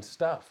 multi-billion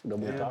stuff that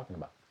we're talking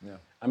about. Yeah.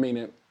 I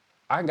mean,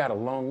 I got a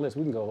long list.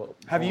 We can go.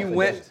 Have on you for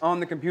went days. on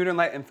the computer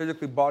and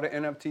physically bought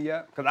an NFT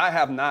yet? Because I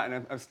have not,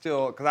 and I'm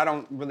still, because I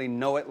don't really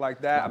know it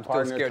like that. My I'm still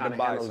partner scared to kinda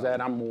buy handles something.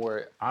 that.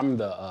 I'm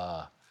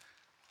the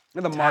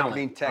You're the talent.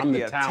 marketing tech, I'm the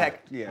yeah, talent.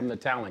 tech, yeah. I'm the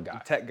talent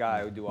guy. tech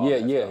guy who do all Yeah,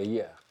 that yeah, stuff.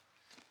 yeah.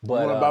 You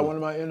But want to buy one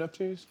of my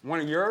NFTs? One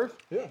of yours?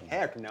 Yeah.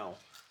 Heck no.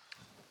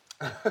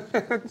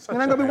 You're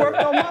not gonna be worth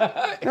no money.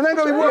 You're not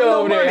gonna be worth you no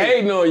over there money.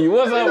 hating on you.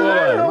 What's up,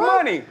 No boy?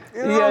 money.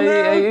 You know what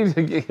I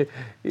mean?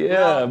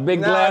 Yeah, big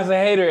nah. glass of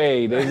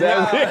haterade. Is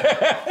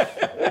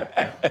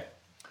that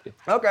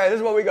Okay, this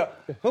is what we got.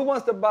 Who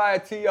wants to buy a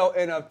T.O.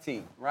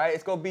 NFT, right?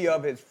 It's gonna be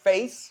of his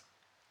face,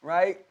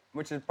 right?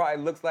 Which is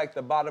probably looks like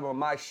the bottom of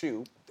my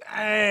shoe.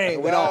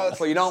 Dang,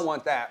 So you don't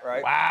want that,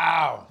 right?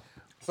 Wow.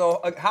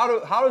 So how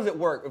does it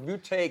work? If you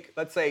take,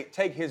 let's say,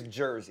 take his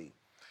jersey.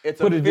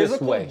 It's Put a it this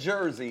physical way.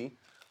 jersey,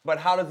 but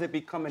how does it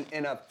become an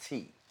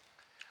NFT?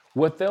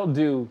 What they'll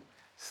do,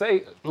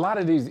 say a lot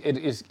of these, it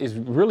is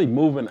really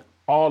moving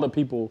all the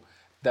people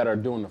that are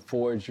doing the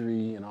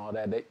forgery and all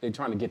that. They're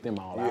trying to get them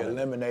all out. Yeah,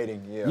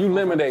 eliminating. Yeah. You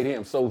eliminate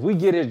him. So if we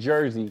get his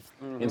jersey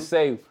and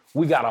say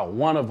we got a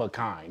one of a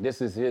kind,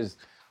 this is his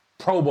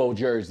Pro Bowl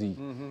jersey,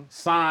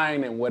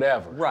 sign and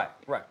whatever. Right.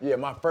 Yeah,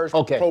 my first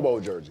Okay. Pro Bowl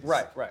jersey.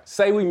 Right.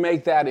 Say we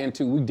make that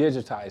into, we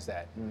digitize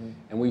that,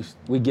 and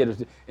we get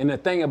it. And the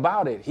thing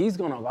about it, he's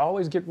gonna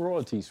always get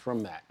royalties from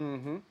that.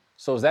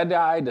 So as that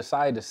guy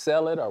decide to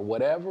sell it or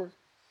whatever,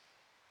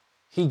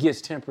 he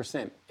gets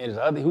 10%.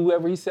 And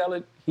whoever he sell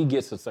it, he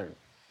gets a certain.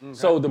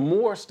 So the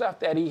more stuff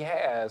that he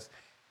has,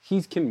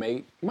 he can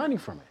make money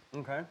from it.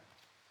 Okay.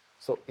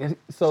 So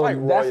It's like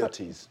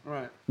royalties.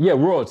 Right. Yeah,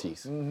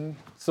 royalties.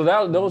 So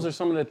those are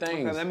some of the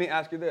things. Okay, let me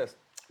ask you this.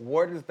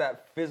 Where does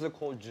that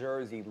physical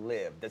jersey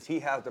live? Does he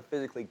have to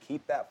physically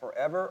keep that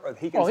forever, or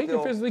he can he still?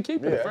 can physically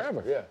keep it Yeah,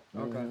 forever. Yeah.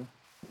 Okay.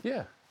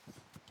 Yeah.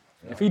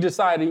 If he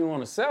decided he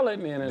want to sell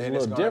it, then it's Then a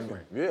it's little gonna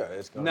different. Be, yeah,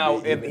 it's gonna Now,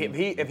 be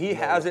if he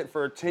has it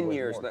for 10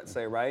 years, more. let's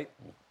say, right,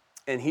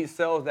 and he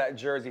sells that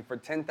jersey for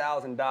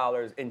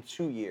 $10,000 in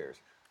 2 years,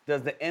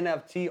 does the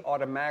NFT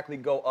automatically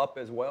go up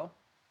as well?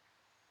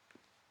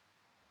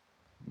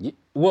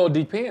 Well, it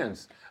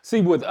depends. See,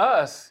 with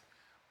us,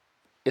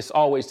 it's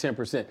always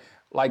 10%.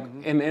 Like,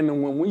 and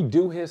when we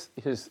do his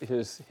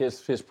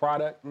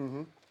product,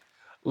 a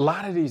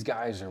lot of these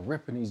guys are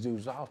ripping these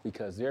dudes off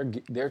because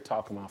they're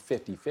talking about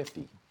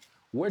 50-50.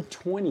 We're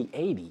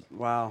 20-80.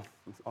 Wow.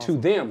 To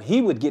them,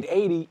 he would get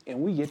 80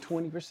 and we get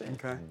 20%.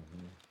 Okay.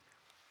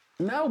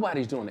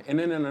 Nobody's doing it. And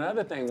then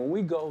another thing, when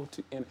we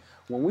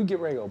get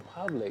ready to go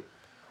public,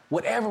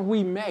 whatever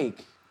we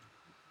make,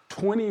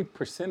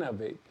 20%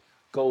 of it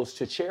goes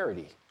to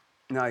charity.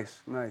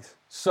 Nice.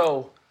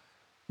 So,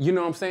 you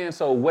know what I'm saying?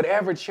 So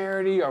whatever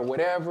charity or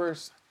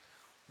whatever's,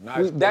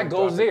 Nice that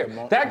goes there.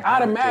 philanthropic That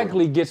component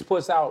automatically gets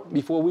put out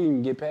before we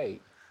even get paid.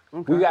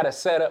 We got to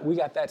set up. We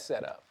got that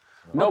set up.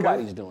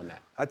 Nobody's doing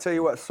that. I tell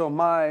you what. So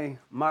my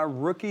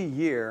rookie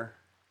year,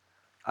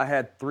 I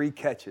had 3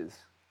 catches.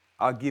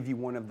 I'll give you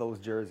one of those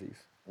jerseys.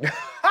 We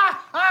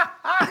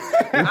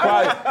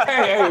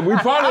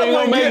probably ain't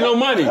gonna make no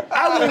money.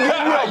 I would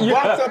give you a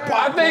box of I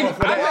popcorn think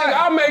for that.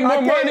 I'll make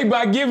more money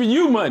by giving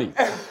you money.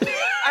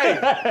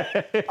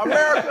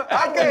 America,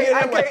 I can't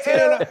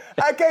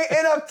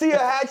NFT a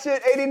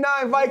Hatchet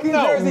 89 Viking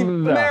jersey,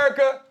 no.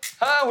 America.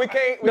 Huh? We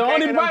can't. The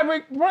only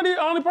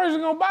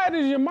person gonna buy it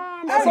is your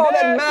mom. That's or all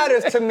that dad.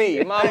 matters to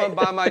me. Mama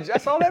buy my.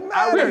 That's all that We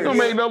matters. ain't gonna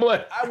make no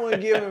money. I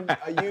wouldn't give him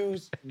a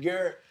used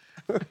Garrett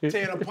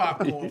tin of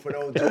popcorn for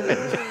those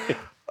jerseys.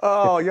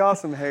 Oh, y'all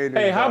some haters.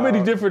 Hey, how many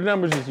dog. different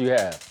numbers did you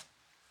have?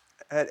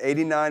 I had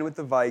 89 with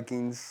the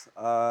Vikings,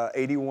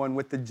 81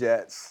 with the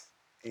Jets,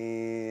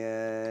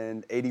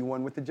 and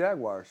 81 with the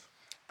Jaguars.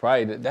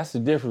 Probably that's the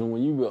difference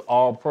when you were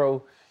all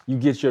pro. You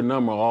get your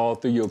number all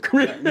through your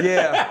career.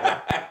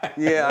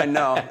 Yeah, I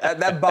know.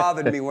 That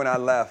bothered me when I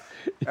left.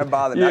 That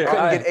bothered me. I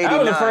couldn't get 89. that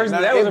was the first-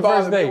 Now, that was it the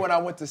bothered first me day. when I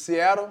went to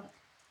Seattle.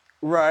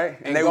 Right.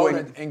 And they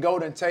wouldn't.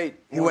 Golden Tate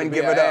He wanted wouldn't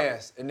to be give it an up.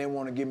 ass and then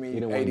want to give me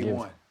didn't wanna give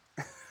 81.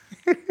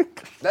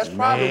 That's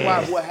probably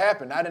what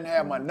happened. I didn't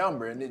have my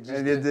number, and it just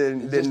It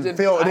didn't just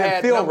feel- it I didn't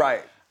had feel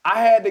right. I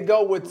had to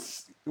go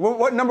with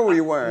What number were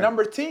you wearing?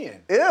 number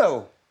 10.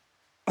 Ew.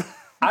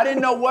 I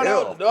didn't know what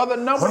Ew. the other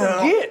number to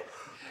get.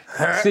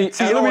 See,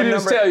 you know let what me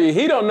just number- tell you,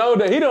 he don't know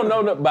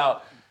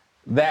about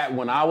that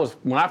when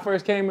I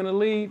first came in the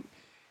league.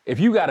 If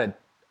you got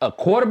a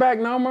quarterback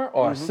number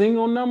or a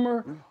single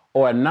number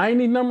or a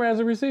 90 number as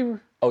a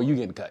receiver, you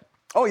getting cut.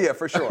 Oh yeah,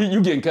 for sure.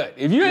 You getting cut.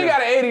 If you ain't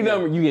got an 80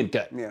 number, you getting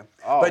cut. Yeah.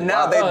 Oh, but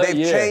now wow. they've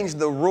Yeah. changed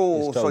the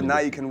rules, It's totally so now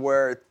you different. can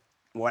wear.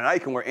 Well, now you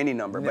can wear any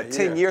number. But Yeah,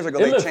 10 yeah. years ago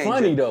It they looked changed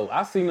funny it. though.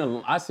 I seen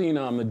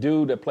the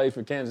dude that plays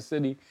for Kansas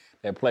City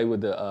that played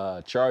with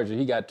the Chargers.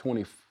 He got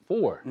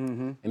 24,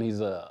 and he's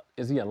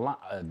is he a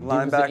defensive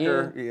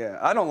linebacker? end? Yeah,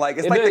 I don't like.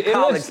 It's It like look- the it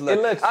college looks- look.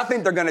 it looks- I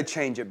think they're gonna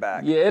change it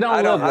back. Yeah, it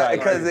don't look right.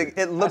 because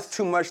it looks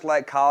too much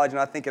like college, and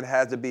I think it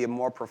has to be a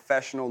more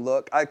professional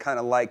look. I kind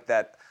of like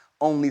that.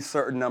 Only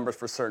certain numbers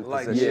for certain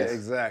Like, positions. yeah,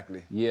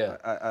 exactly. Yeah.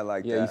 I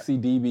like Yeah, that. you see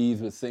DBs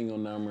with single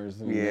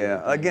numbers. And Yeah,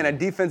 everything. again, a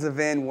defensive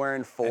end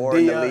wearing 4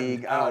 in the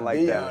league. I don't like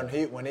Deion,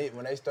 that. when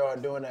they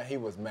started doing that, he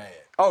was mad.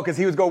 Oh, because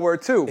he was going to wear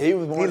 2. He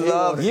was He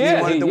loved. Yeah,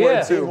 he wanted to yeah. wear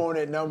He 2.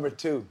 wanted number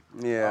 2.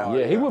 Yeah.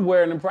 Yeah, he would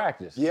wear it in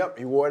practice. Yep,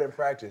 he wore it in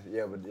practice.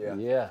 Yeah, but yeah.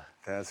 Yeah.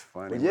 That's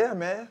funny. But yeah,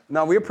 man.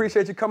 No, we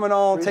appreciate you coming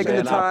on, taking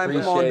the Man, I time.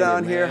 Come on appreciate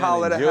down it, here, man.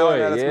 holler at Enjoy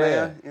us, it, yeah. man. You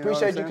know what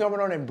Appreciate I'm you saying? coming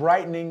on and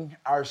brightening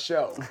our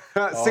show.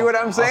 See what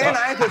I'm saying?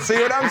 I ain't to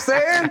see what I'm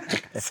saying.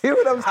 See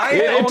what I'm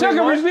saying? Yeah, it took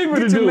a receiver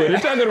to Get your do it. man.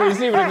 It took a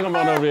receiver to come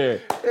on over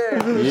here.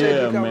 Appreciate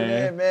Yeah, you coming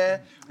man. in,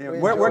 man. Yeah, We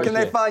where enjoyed can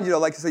they it. find you though?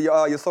 Like you say,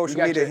 your social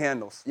got media your-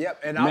 handles. Yep,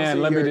 and Man, obviously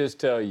let me your- just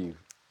tell you,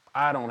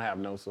 I don't have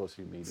no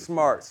social media.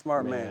 Smart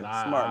man.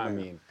 I Smart man.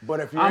 mean, But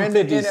if you're I'm in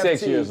the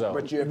 56 NFT, years old.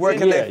 but you're Where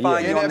can they Yeah,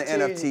 find yeah. you on the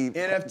NFT?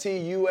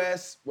 NFT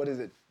US, what is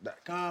it,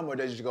 .com, or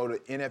does you go to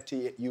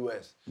NFT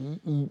US?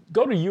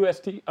 Go to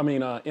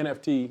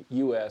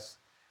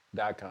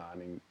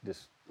NFTUS.com and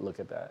just look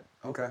at that.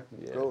 Okay.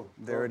 Yeah. Cool.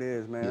 There it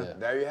is, man. Yeah.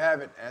 There you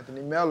have it,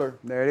 Anthony Miller.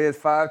 There it is,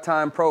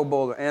 5-time Pro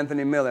Bowler,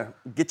 Anthony Miller.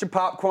 Get your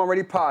popcorn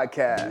ready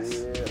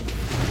podcast. Yeah.